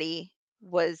Cincinnati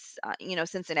was,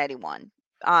 Cincinnati won.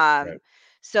 Um, Right.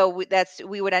 so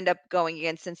we would end up going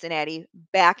against Cincinnati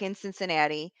back in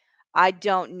Cincinnati. I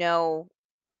don't know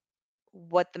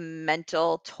what the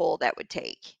mental toll that would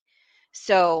take.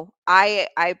 So I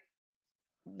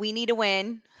we need to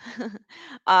win,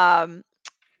 um,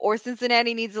 or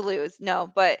Cincinnati needs to lose.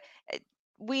 No, but uh,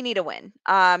 we need to win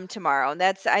tomorrow. And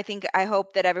I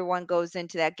hope that everyone goes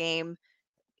into that game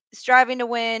striving to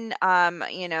win. I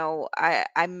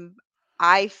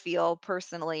feel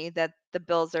personally that the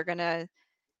Bills are gonna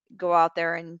go out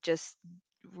there and just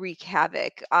wreak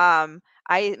havoc. I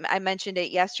mentioned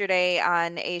it yesterday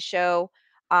on a show.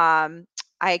 Um,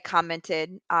 I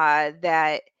commented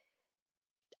that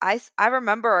I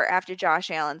remember after Josh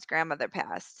Allen's grandmother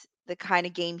passed, the kind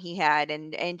of game he had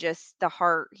and just the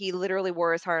heart. He literally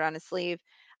wore his heart on his sleeve.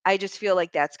 I just feel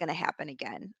like that's going to happen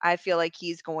again. I feel like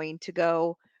he's going to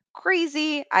go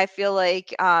crazy. I feel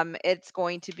like it's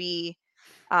going to be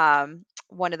um,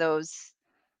 one of those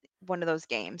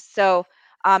games. So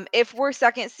if we're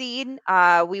second seed,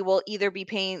 we will either be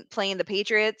playing the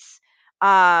Patriots,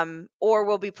 or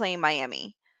we'll be playing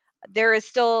Miami. There is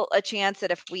still a chance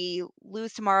that if we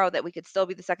lose tomorrow, that we could still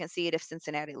be the second seed if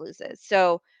Cincinnati loses.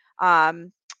 So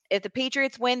um, if the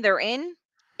Patriots win, they're in.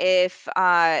 If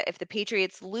the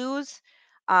Patriots lose,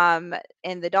 and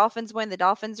the Dolphins win, the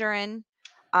Dolphins are in.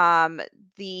 Um,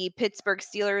 the Pittsburgh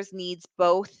Steelers needs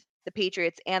both the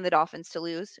Patriots and the Dolphins to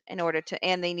lose and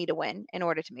they need to win in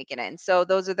order to make it in. So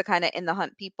those are the kind of in the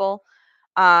hunt people.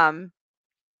 Um,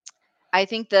 I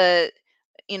think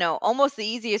almost the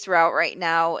easiest route right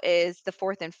now is the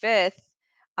fourth and fifth,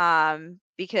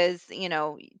 because,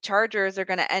 Chargers are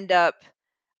going to end up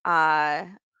uh,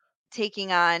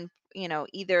 taking on,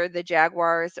 either the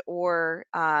Jaguars or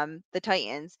the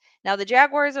Titans. Now, the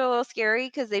Jaguars are a little scary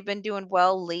because they've been doing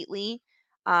well lately.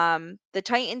 The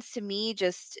Titans, to me,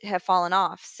 just have fallen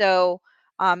off. So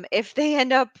if they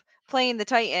end up playing the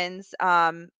Titans,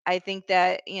 I think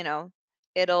that,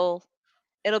 it'll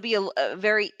be a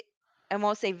very, I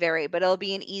won't say very, but it'll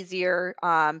be an easier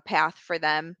path for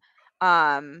them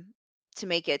um, to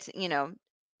make it,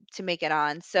 to make it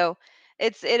on. So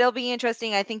it'll be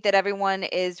interesting. I think that everyone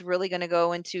is really going to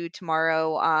go into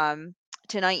tomorrow,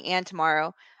 tonight and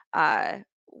tomorrow, uh,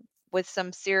 with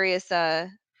some serious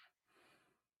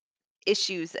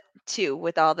issues too,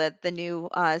 with all the new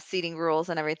seating rules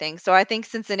and everything. So I think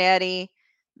Cincinnati.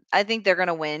 I think they're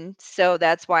gonna win. So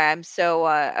that's why I'm so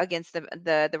against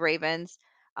the Ravens,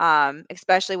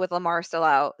 especially with Lamar still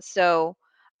out. So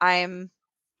I'm,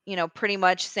 pretty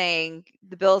much saying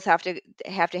the Bills have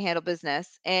to handle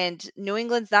business, and New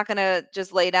England's not gonna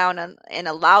just lay down and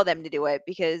allow them to do it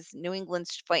because New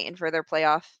England's fighting for their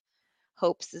playoff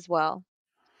hopes as well.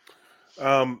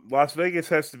 Las Vegas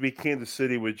has to beat Kansas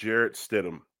City with Jarrett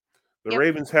Stidham. The Yep.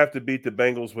 Ravens have to beat the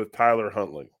Bengals with Tyler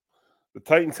Huntley. The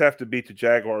Titans have to beat the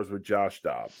Jaguars with Josh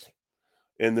Dobbs.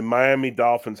 And the Miami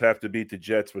Dolphins have to beat the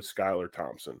Jets with Skylar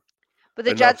Thompson. But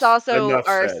the Enough, Jets also enough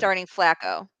are said. starting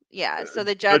Flacco. Yeah. So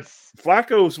the But Jets.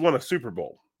 Flacco's won a Super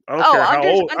Bowl. I don't Oh, care how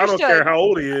old. I don't care understood. how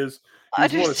old he is.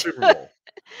 He's won a Super Understood. Bowl.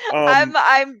 Um,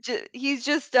 He's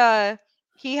just the most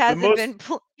he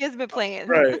hasn't been playing.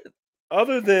 right.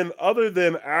 Other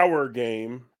than our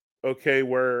game, okay,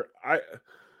 where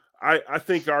I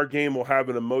think our game will have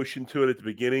an emotion to it at the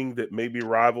beginning that maybe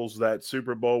rivals that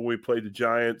Super Bowl we played the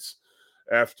Giants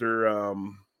after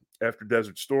after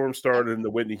Desert Storm Yep. started and the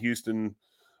Whitney Houston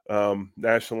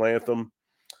national anthem.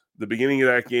 The beginning of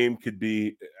that game could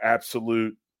be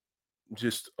absolute,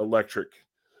 just electric.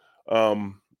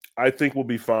 Um, I think we'll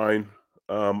be fine.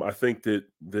 I think that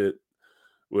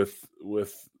with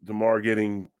DeMar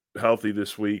getting healthy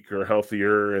this week or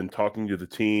healthier and talking to the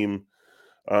team,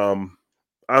 um,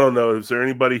 I don't know. Is there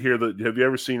anybody here that have you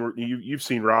ever seen? You've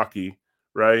seen Rocky,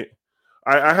 right?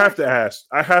 I Of have to course. ask.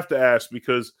 I have to ask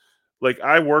because, like,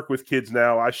 I work with kids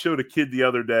now. I showed a kid the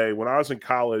other day when I was in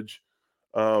college.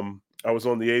 I was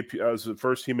on the AP. I was the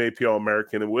first team AP All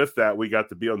American, and with that, we got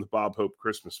to be on the Bob Hope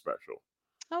Christmas special.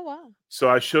 Oh wow. So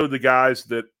I showed the guys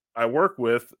that I work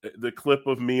with the clip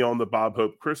of me on the Bob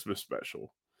Hope Christmas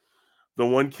special. The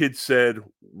one kid said,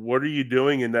 "What are you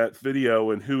doing in that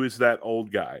video? And who is that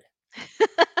old guy?"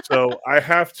 So I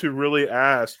have to really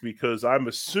ask because I'm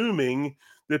assuming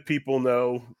that people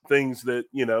know things that,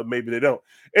 maybe they don't.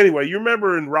 Anyway, you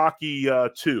remember in Rocky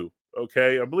 2,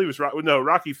 okay? I believe it's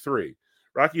Rocky 3.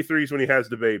 Rocky 3 is when he has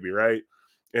the baby, right?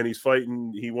 And he's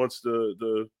fighting. He wants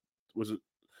the was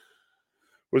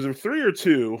it 3 or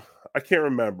 2? I can't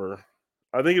remember.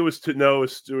 I think it was two. No,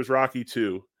 it was Rocky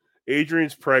 2.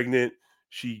 Adrian's pregnant.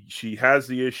 She has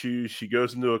the issues. She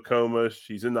goes into a coma.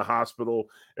 She's in the hospital,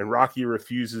 and Rocky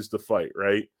refuses to fight.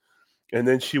 Right, and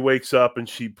then she wakes up and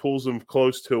she pulls him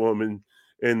close to him,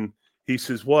 and he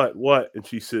says, "What? What?" And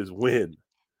she says, "Win."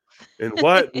 And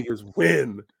what? And he goes,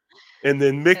 "Win." And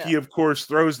then Yeah. Mickey, of course,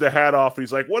 throws the hat off.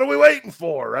 He's like, "What are we waiting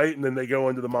for?" Right, and then they go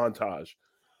into the montage.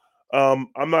 I'm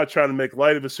not trying to make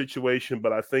light of a situation,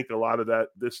 but I think a lot of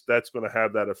that's going to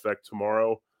have that effect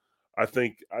tomorrow. I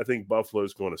think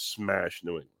Buffalo's going to smash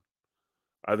New England.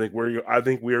 I think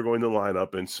we are going to line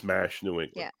up and smash New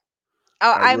England. Yeah.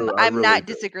 Oh, I I'm really not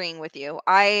do. disagreeing with you.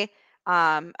 I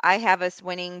have us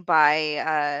winning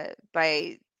by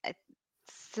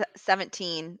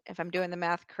 17 if I'm doing the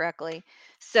math correctly.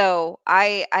 So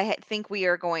think we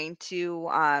are going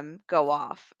to go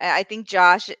off. I think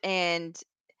Josh and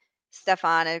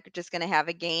Stefan are just going to have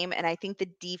a game, and I think the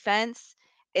defense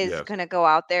is Yes, going to go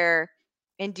out there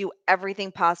and do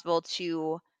everything possible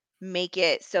to make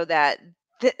it so that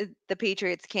the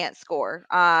Patriots can't score.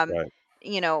 right.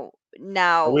 And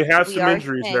Now we have we some are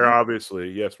injuries there. thin. Obviously,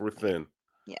 yes, we're thin.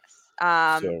 Yes.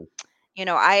 So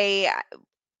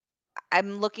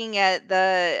I'm looking at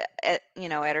at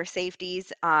our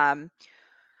safeties. Obviously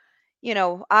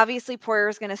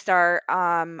Poyer's going to start.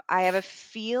 I have a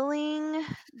feeling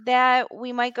that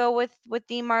we might go with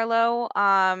Dean Marlowe.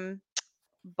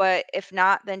 But if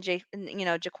not, then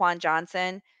Jaquan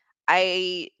Johnson.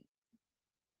 I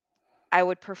I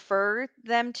would prefer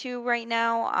them to right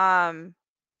now.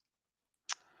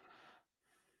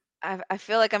 I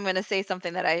feel like I'm going to say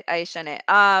something that I shouldn't.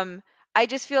 I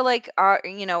just feel like I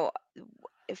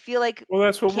feel like well,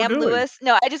 that's what we're Cam doing. Lewis.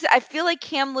 No, I feel like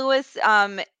Cam Lewis.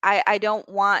 I don't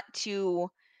want to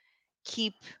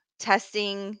keep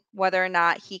testing whether or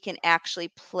not he can actually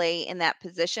play in that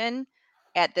position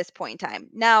at this point in time.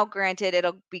 Now, granted,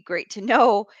 it'll be great to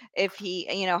know if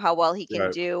how well he can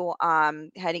Right. do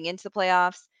heading into the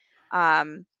playoffs.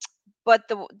 Um, but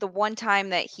the one time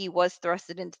that he was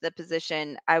thrusted into the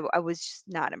position, I was just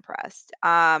not impressed.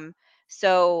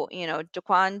 So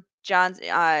Jaquan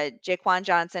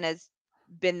Johnson has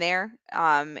been there.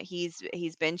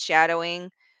 He's been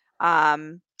shadowing.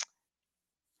 Um,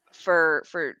 for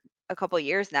a couple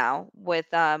years now with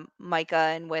Micah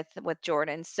and with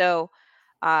Jordan. So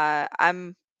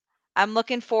I'm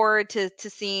looking forward to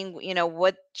seeing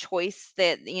what choice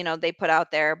that they put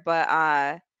out there.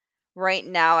 But right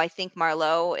now I think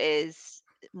Marlowe is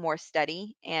more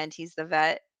steady and he's the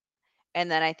vet. And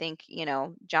then I think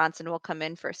Johnson will come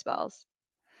in for spells.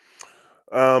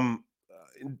 Um,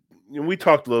 we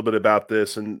talked a little bit about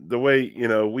this, and the way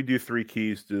we do three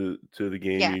keys to the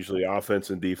game Yeah. usually: offense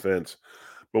and defense.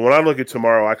 But when I look at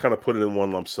tomorrow, I kind of put it in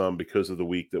one lump sum because of the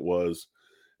week that was.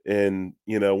 And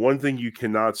one thing you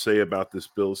cannot say about this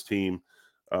Bills team,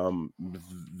 um,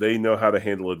 they know how to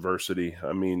handle adversity.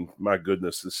 I mean, my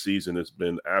goodness, this season has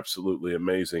been absolutely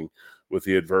amazing with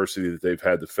the adversity that they've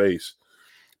had to face.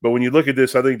 But when you look at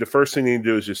this, I think the first thing they need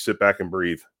to do is just sit back and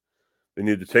breathe. They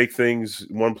need to take things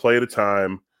one play at a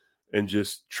time and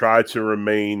just try to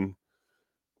remain.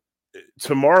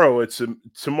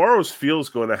 Tomorrow's feel is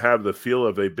going to have the feel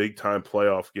of a big time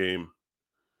playoff game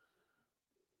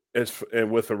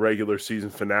and with a regular season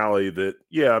finale that,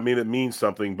 yeah, I mean, it means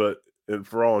something, but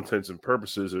for all intents and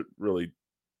purposes, it really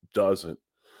doesn't.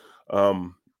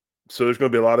 Um, so there's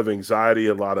going to be a lot of anxiety,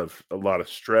 a lot of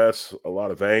stress, a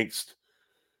lot of angst,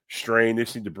 strain. They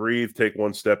just need to breathe, take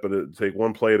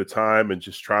one play at a time, and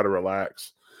just try to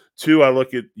relax. Two, I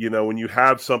look at when you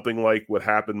have something like what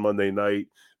happened Monday night,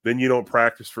 then you don't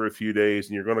practice for a few days,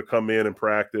 and you're going to come in and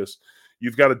practice.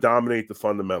 You've got to dominate the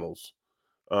fundamentals.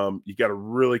 You got to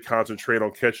really concentrate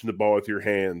on catching the ball with your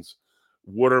hands.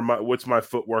 What's my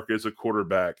footwork as a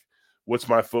quarterback? What's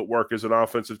my footwork as an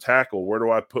offensive tackle? Where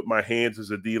do I put my hands as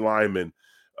a D lineman?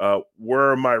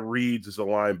 Where are my reads as a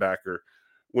linebacker?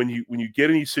 When you get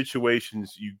in these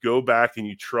situations, you go back and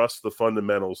you trust the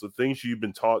fundamentals, the things you've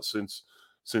been taught since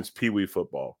Pee Wee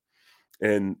football.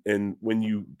 And when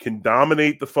you can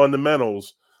dominate the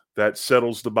fundamentals, that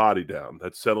settles the body down.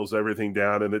 That settles everything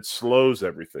down, and it slows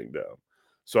everything down.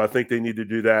 So I think they need to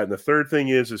do that. And the third thing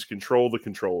is control the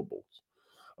controllables.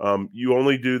 You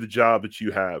only do the job that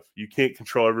you have. You can't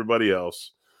control everybody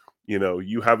else.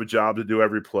 You have a job to do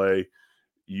every play.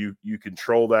 you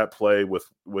control that play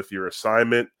with your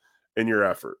assignment and your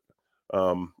effort.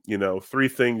 Three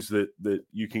things that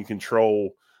you can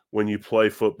control when you play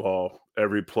football.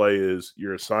 Every play is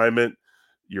your assignment,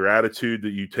 your attitude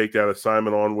that you take that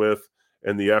assignment on with,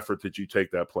 and the effort that you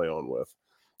take that play on with.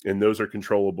 And those are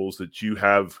controllables that you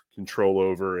have control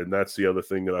over. And that's the other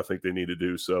thing that I think they need to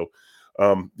do. So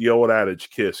the old adage,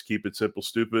 KISS, keep it simple,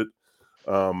 stupid.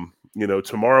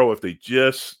 Tomorrow, if they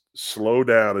just slow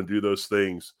down and do those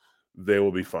things, they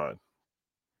will be fine.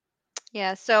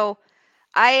 Yeah, so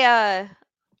I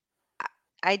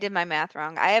I did my math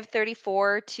wrong. I have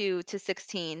 34 to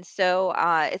 16. So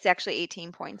it's actually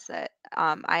 18 points that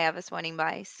I have us winning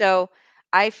by. So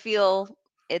I feel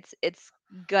it's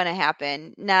gonna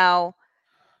happen. Now,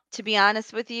 to be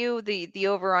honest with you, the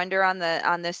over under on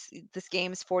this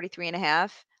game is 43 and a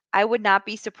half. I would not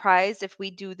be surprised if we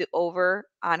do the over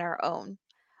on our own.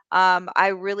 I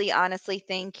really honestly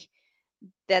think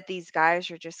that these guys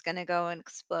are just gonna go and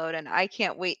explode, and I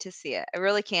can't wait to see it. I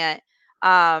really can't.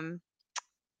 Um,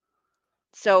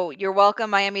 so you're welcome,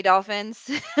 Miami Dolphins,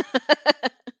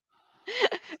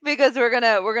 because we're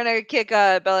gonna kick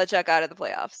Belichick out of the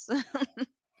playoffs.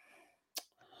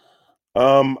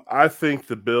 I think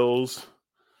the Bills,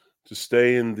 to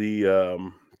stay in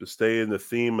the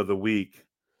theme of the week.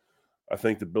 I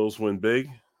think the Bills win big.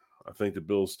 I think the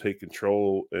Bills take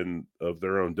control of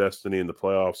their own destiny in the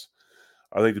playoffs.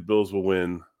 I think the Bills will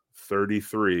win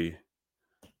 33-17.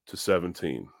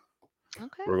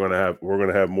 Okay. We're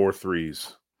gonna have more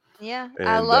threes, Yeah,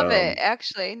 I and love it.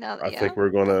 Actually, no, I yeah, think we're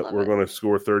I love it. gonna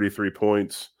score 33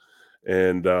 points,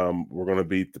 and we're gonna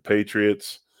beat the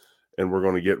Patriots, and we're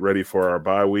gonna get ready for our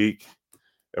bye week,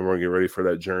 and we're gonna get ready for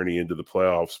that journey into the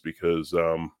playoffs because,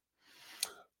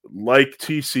 like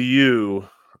TCU,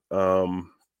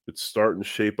 it's starting to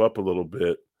shape up a little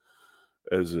bit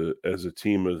as a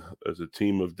team of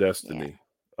Yeah, destiny.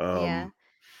 yeah.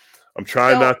 I'm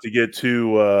trying So not to get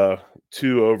too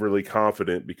overly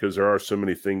confident because there are so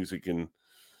many things that can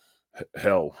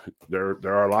hell. There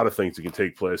are a lot of things that can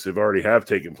take place. They've already have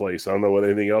taken place. I don't know what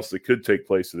anything else that could take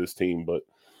place to this team, but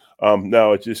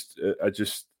no,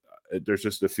 there's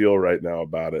just a feel right now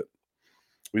about it.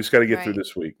 We just got to get through right.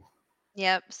 this week.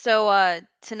 Yep. So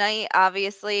tonight,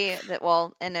 obviously,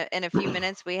 in a few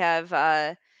minutes we have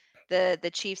the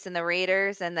Chiefs and the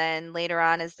Raiders, and then later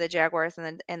on is the Jaguars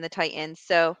and the Titans.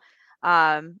 So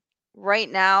um right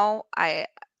now I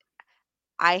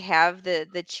have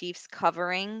the Chiefs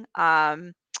covering.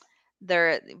 They're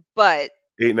but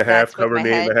 8.5 that's with my covering the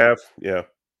eight head. and a half. Yeah,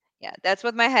 Yeah, that's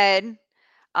with my head.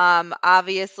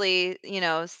 Obviously,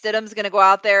 Stidham's gonna go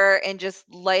out there and just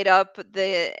light up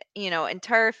the,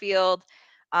 entire field.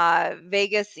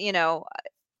 Vegas,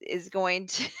 is going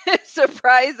to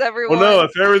surprise well, no, everyone.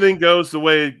 if everything goes the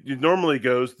way it normally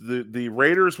goes, the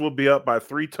Raiders will be up by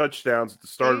 3 touchdowns at the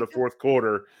There start of you the go. fourth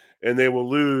quarter, and they will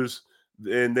lose,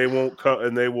 and they won't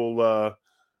and they will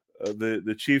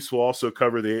the Chiefs will also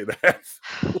cover the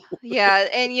 8.5. Yeah,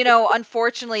 and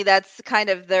unfortunately, that's kind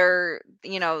of the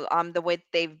way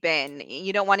they've been.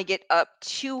 You don't want to get up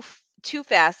too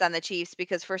fast on the Chiefs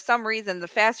because for some reason, the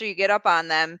faster you get up on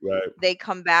them, Right, they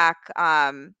come back.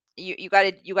 You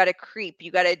gotta creep.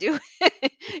 You gotta do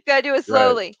you gotta do it right.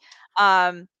 slowly.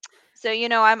 Um, so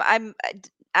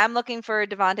I'm looking for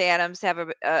Devontae Adams to have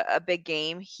a big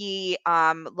game. He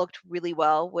looked really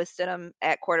well with Stidham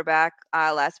at quarterback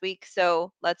last week,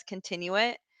 so let's continue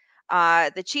it.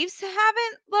 The Chiefs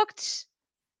haven't looked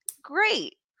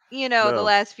great, the No,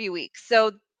 last few weeks.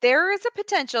 So there is a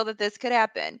potential that this could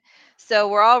happen. So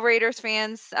we're all Raiders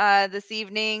fans this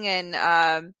evening,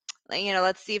 and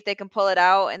let's see if they can pull it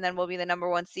out, and then we'll be the number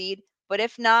one seed. But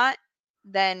if not,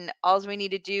 then all we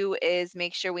need to do is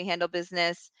make sure we handle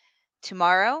business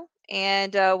tomorrow,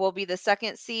 and we'll be the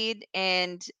second seed,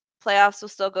 and playoffs will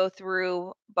still go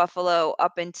through Buffalo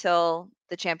up until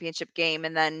the championship game,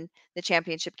 and then the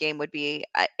championship game would be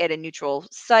at a neutral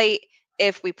site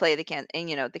if we play the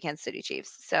Kansas City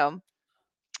Chiefs. So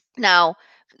now,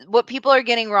 what people are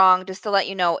getting wrong, just to let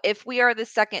you know, if we are the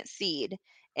second seed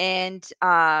and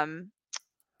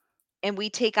we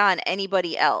take on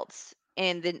anybody else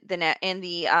in the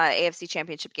AFC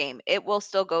Championship game, it will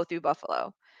still go through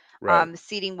Buffalo. right.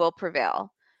 Seeding will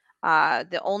prevail.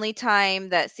 The only time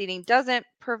that seeding doesn't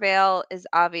prevail is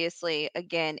obviously,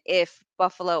 again, if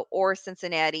Buffalo or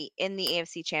Cincinnati in the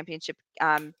AFC Championship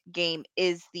game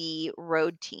is the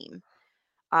road team,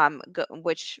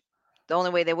 which the only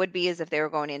way they would be is if they were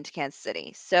going into Kansas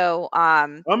City. So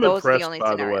I'm those are the impressed, only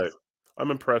by the way. scenarios.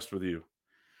 I'm impressed with you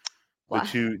Well,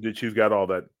 that you've got all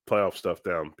that playoff stuff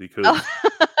down oh, because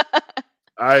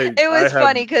It was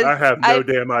funny I because have no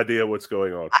damn idea what's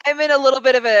going on. I'm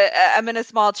in a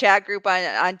small chat group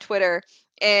on Twitter,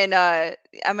 and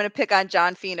I'm gonna pick on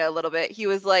John Fina a little bit. He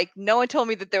was like, "No one told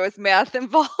me that there was math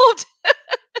involved,"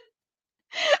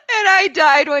 and I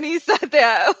died when he said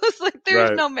that. I was like, "There's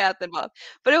Right. no math involved,"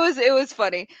 but it was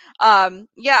funny.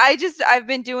 Yeah, I've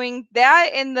been doing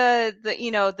that in the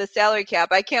the salary cap.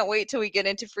 I can't wait till we get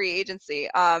into free agency.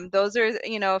 Those are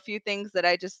a few things that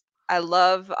I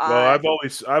love. Well,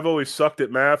 I've always sucked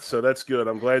at math, so that's good.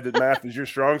 I'm glad that math is your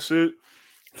strong suit,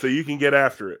 so you can get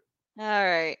after it. All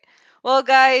right. Well,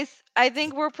 guys, I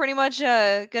think we're pretty much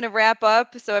gonna wrap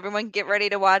up, so everyone get ready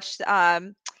to watch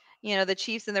the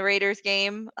Chiefs and the Raiders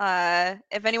game.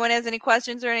 If anyone has any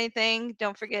questions or anything,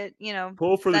 don't forget,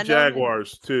 Pull for the send them.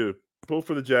 Jaguars too. Pull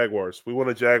for the Jaguars. We want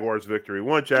a Jaguars victory. We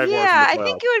want Jaguars in Yeah, the I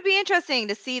think playoffs. it would be interesting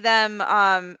to see them,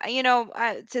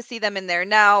 to see them in there.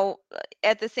 Now,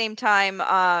 at the same time,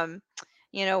 the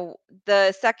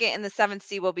second and the seventh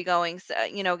seed will be going,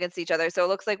 against each other. So it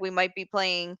looks like we might be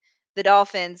playing the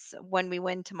Dolphins when we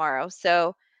win tomorrow.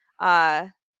 So, uh,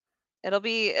 it'll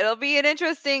be an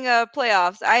interesting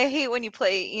playoffs. I hate when you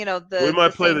play, We the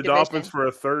might play same the Dolphins division. for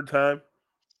a third time.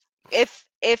 If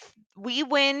we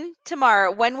win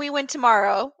tomorrow, when we win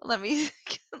tomorrow, let me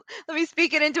let me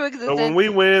speak it into But when existence. we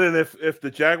win, and if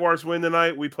the Jaguars win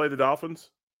tonight, we play the Dolphins.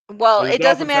 Well, Or the it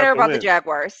doesn't Dolphins have matter to about the win.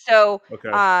 Jaguars. So, Okay.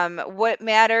 what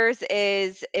matters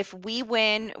is if we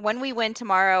win, when we win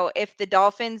tomorrow, if the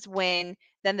Dolphins win,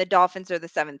 then the Dolphins are the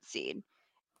seventh seed.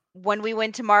 When we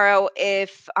win tomorrow,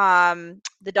 if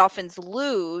the Dolphins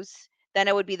lose, then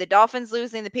it would be the Dolphins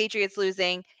losing, the Patriots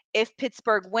losing. If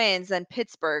Pittsburgh wins, then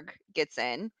Pittsburgh gets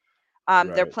in.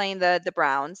 They're Right. playing the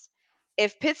Browns.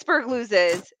 If Pittsburgh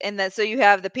loses, and then so you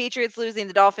have the Patriots losing,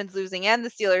 the Dolphins losing, and the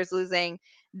Steelers losing,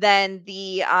 then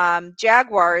the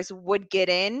Jaguars would get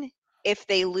in if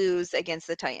they lose against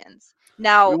the Titans. We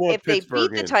Now, want if they beat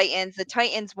Pittsburgh in. the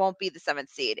Titans won't be the seventh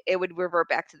seed. It would revert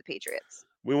back to the Patriots.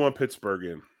 We want Pittsburgh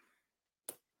in.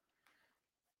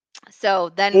 So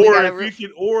then we got to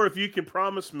Or if you can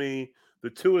promise me the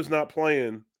two is not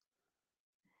playing,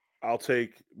 I'll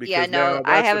take Yeah, because no, now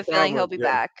I that's have the a feeling he'll problem. be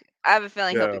Yeah. back. I have a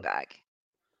feeling he'll be Yeah. back.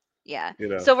 Yeah. You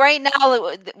know. So right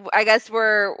now, I guess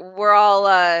we're all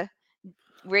Well,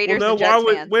 Raiders no. and Jets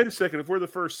fans. Wait a second. If we're the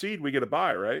first seed, we get a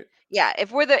bye, right? Yeah,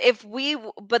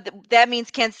 that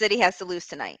means Kansas City has to lose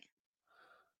tonight.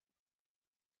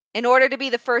 In order to be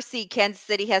the first seed, Kansas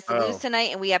City has to lose Oh.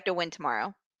 tonight, and we have to win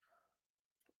tomorrow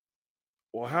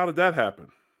Well, how did that happen?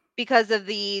 because of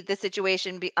the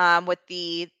situation with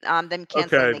the them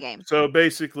canceling Okay. the game. So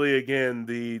basically, again,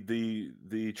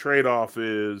 the trade off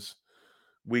is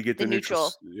we get The the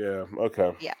neutral. neutral. Yeah.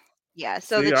 Okay. Yeah. Yeah.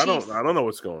 So the See, Chiefs. I don't know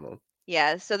what's going on.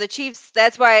 Yeah. So the Chiefs.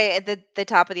 That's why at the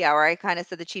top of the hour, I kind of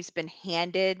said the Chiefs been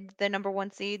handed the number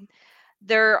one seed.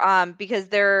 They're because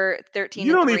they're 13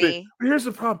 You and don't even. 3. Here's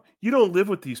the problem. You don't live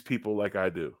with these people like I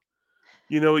do.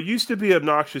 You know, it used to be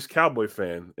obnoxious Cowboy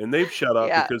fan, and they've shut up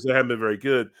Yeah. because they haven't been very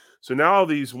good. So now all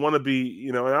these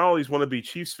wannabe, now all these wannabe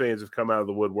Chiefs fans have come out of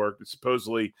the woodwork that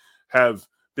supposedly have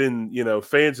been,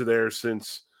 fans of theirs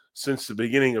since the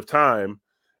beginning of time,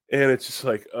 and it's just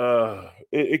like,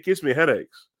 it gives me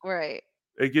headaches. Right.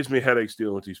 It gives me headaches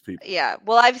dealing with these people. Yeah.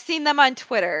 Well, I've seen them on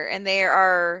Twitter, and they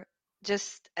are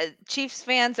just Chiefs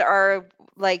fans are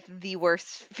like the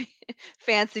worst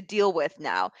fans to deal with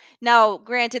now. Now,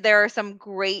 granted, there are some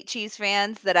great Chiefs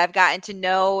fans that I've gotten to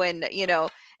know and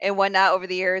and whatnot over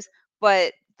the years,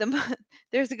 but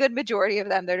there's a good majority of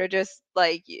them that are just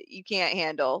like you can't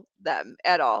handle them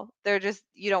at all. They're just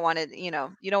you don't want to you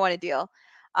don't want to deal.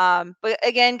 But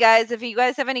again, guys, if you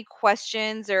guys have any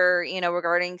questions or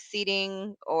regarding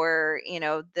seating or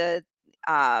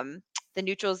um, the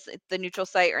neutral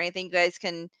site or anything, you guys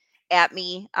can at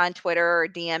me on Twitter or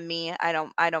DM me. I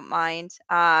don't mind.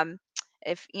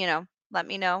 If let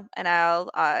me know and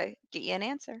I'll get you an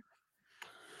answer.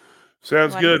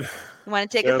 Sounds good. You want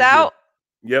to take us Sounds good. out?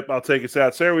 Yep, I'll take us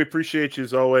out. Sarah, we appreciate you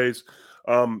as always.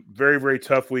 Very, very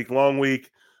tough week, long week,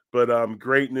 but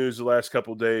great news the last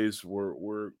couple of days.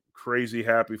 We're crazy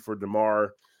happy for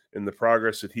DeMar and the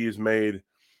progress that he has made,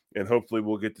 and hopefully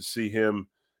we'll get to see him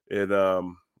at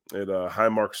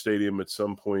Highmark Stadium at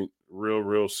some point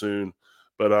real soon.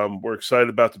 But we're excited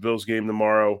about the Bills game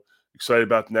tomorrow, excited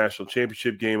about the national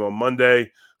championship game on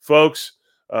Monday. Folks,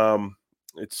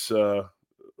 it's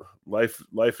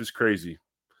life is crazy.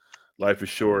 Life is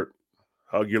short.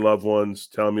 Hug your loved ones.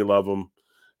 Tell them you love them,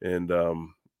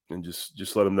 and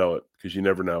just let them know it because you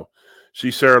never know.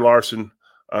 She's Sarah Larson.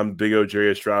 I'm Big O.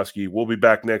 Jerry Ostrowski. We'll be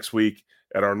back next week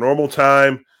at our normal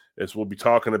time as we'll be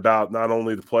talking about not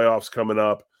only the playoffs coming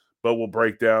up, but we'll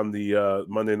break down the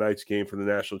Monday night's game for the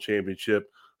national championship.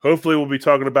 Hopefully, we'll be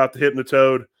talking about the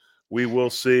Hypnotoad. We will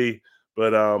see.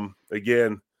 But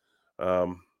again,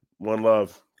 one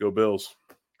love. Go Bills.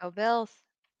 Go Bills.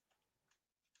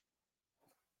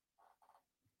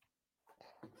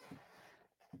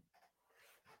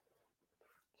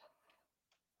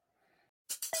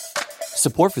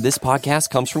 Support for this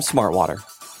podcast comes from Smartwater.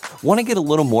 Want to get a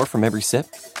little more from every sip?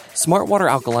 Smartwater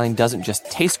Alkaline doesn't just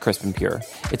taste crisp and pure,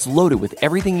 it's loaded with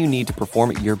everything you need to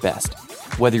perform at your best.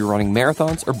 Whether you're running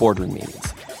marathons or boardroom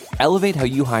meetings, elevate how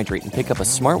you hydrate and pick up a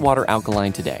Smartwater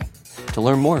Alkaline today. To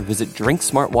learn more, visit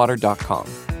drinksmartwater.com.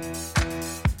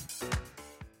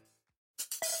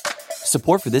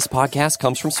 Support for this podcast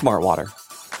comes from Smartwater.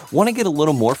 Want to get a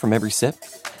little more from every sip?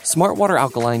 Smartwater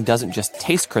Alkaline doesn't just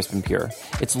taste crisp and pure,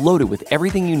 it's loaded with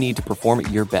everything you need to perform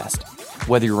at your best.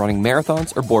 Whether you're running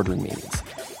marathons or boardroom meetings,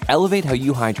 elevate how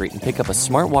you hydrate and pick up a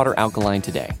Smartwater Alkaline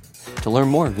today. To learn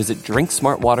more, visit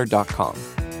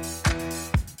drinksmartwater.com.